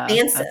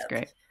expansive? That's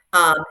great.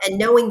 And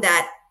knowing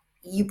that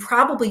you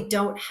probably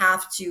don't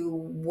have to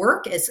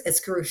work as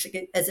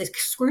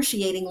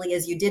excruciatingly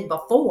as you did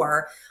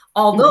before,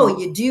 although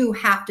you do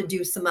have to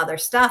do some other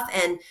stuff.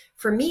 And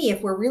for me,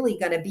 if we're really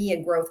going to be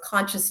in growth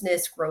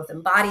consciousness, growth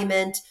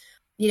embodiment,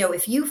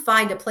 if you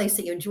find a place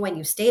that you enjoy and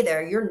you stay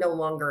there, you're no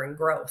longer in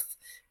growth.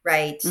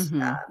 Right.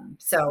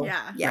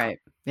 Right.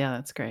 Yeah,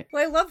 that's great.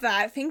 Well, I love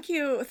that. Thank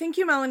you,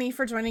 Melanie,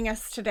 for joining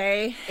us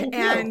today.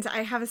 And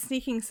I have a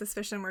sneaking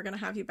suspicion we're going to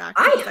have you back.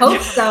 I hope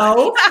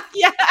so.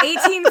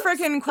 18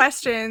 freaking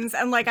questions.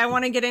 And I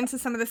want to get into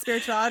some of the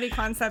spirituality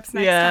concepts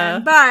next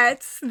time.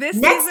 But this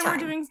season we're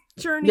doing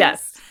journeys.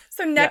 Yes.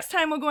 So next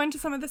time we'll go into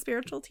some of the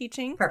spiritual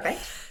teaching. Perfect.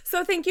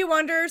 So thank you,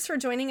 Wanderers, for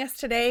joining us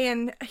today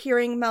and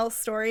hearing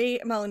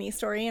Melanie's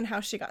story, and how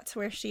she got to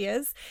where she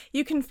is.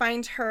 You can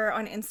find her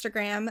on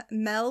Instagram,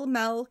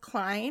 Mel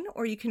Klein,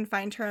 or you can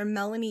find her on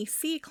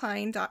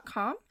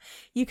melaniecklein.com.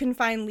 You can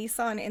find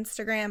Lisa on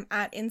Instagram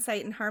at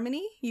Insight and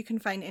Harmony. You can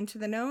find Into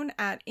the Known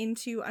at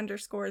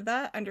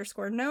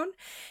into_the_known.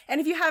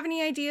 And if you have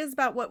any ideas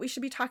about what we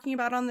should be talking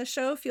about on the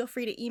show, feel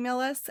free to email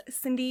us,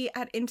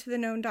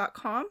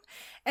 cindy@intotheknown.com.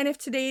 And if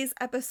today's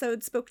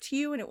episode spoke to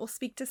you and it will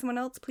speak to someone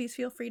else, please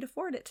feel free to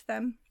forward it to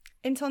them.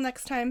 Until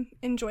next time,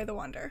 enjoy the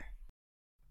wander.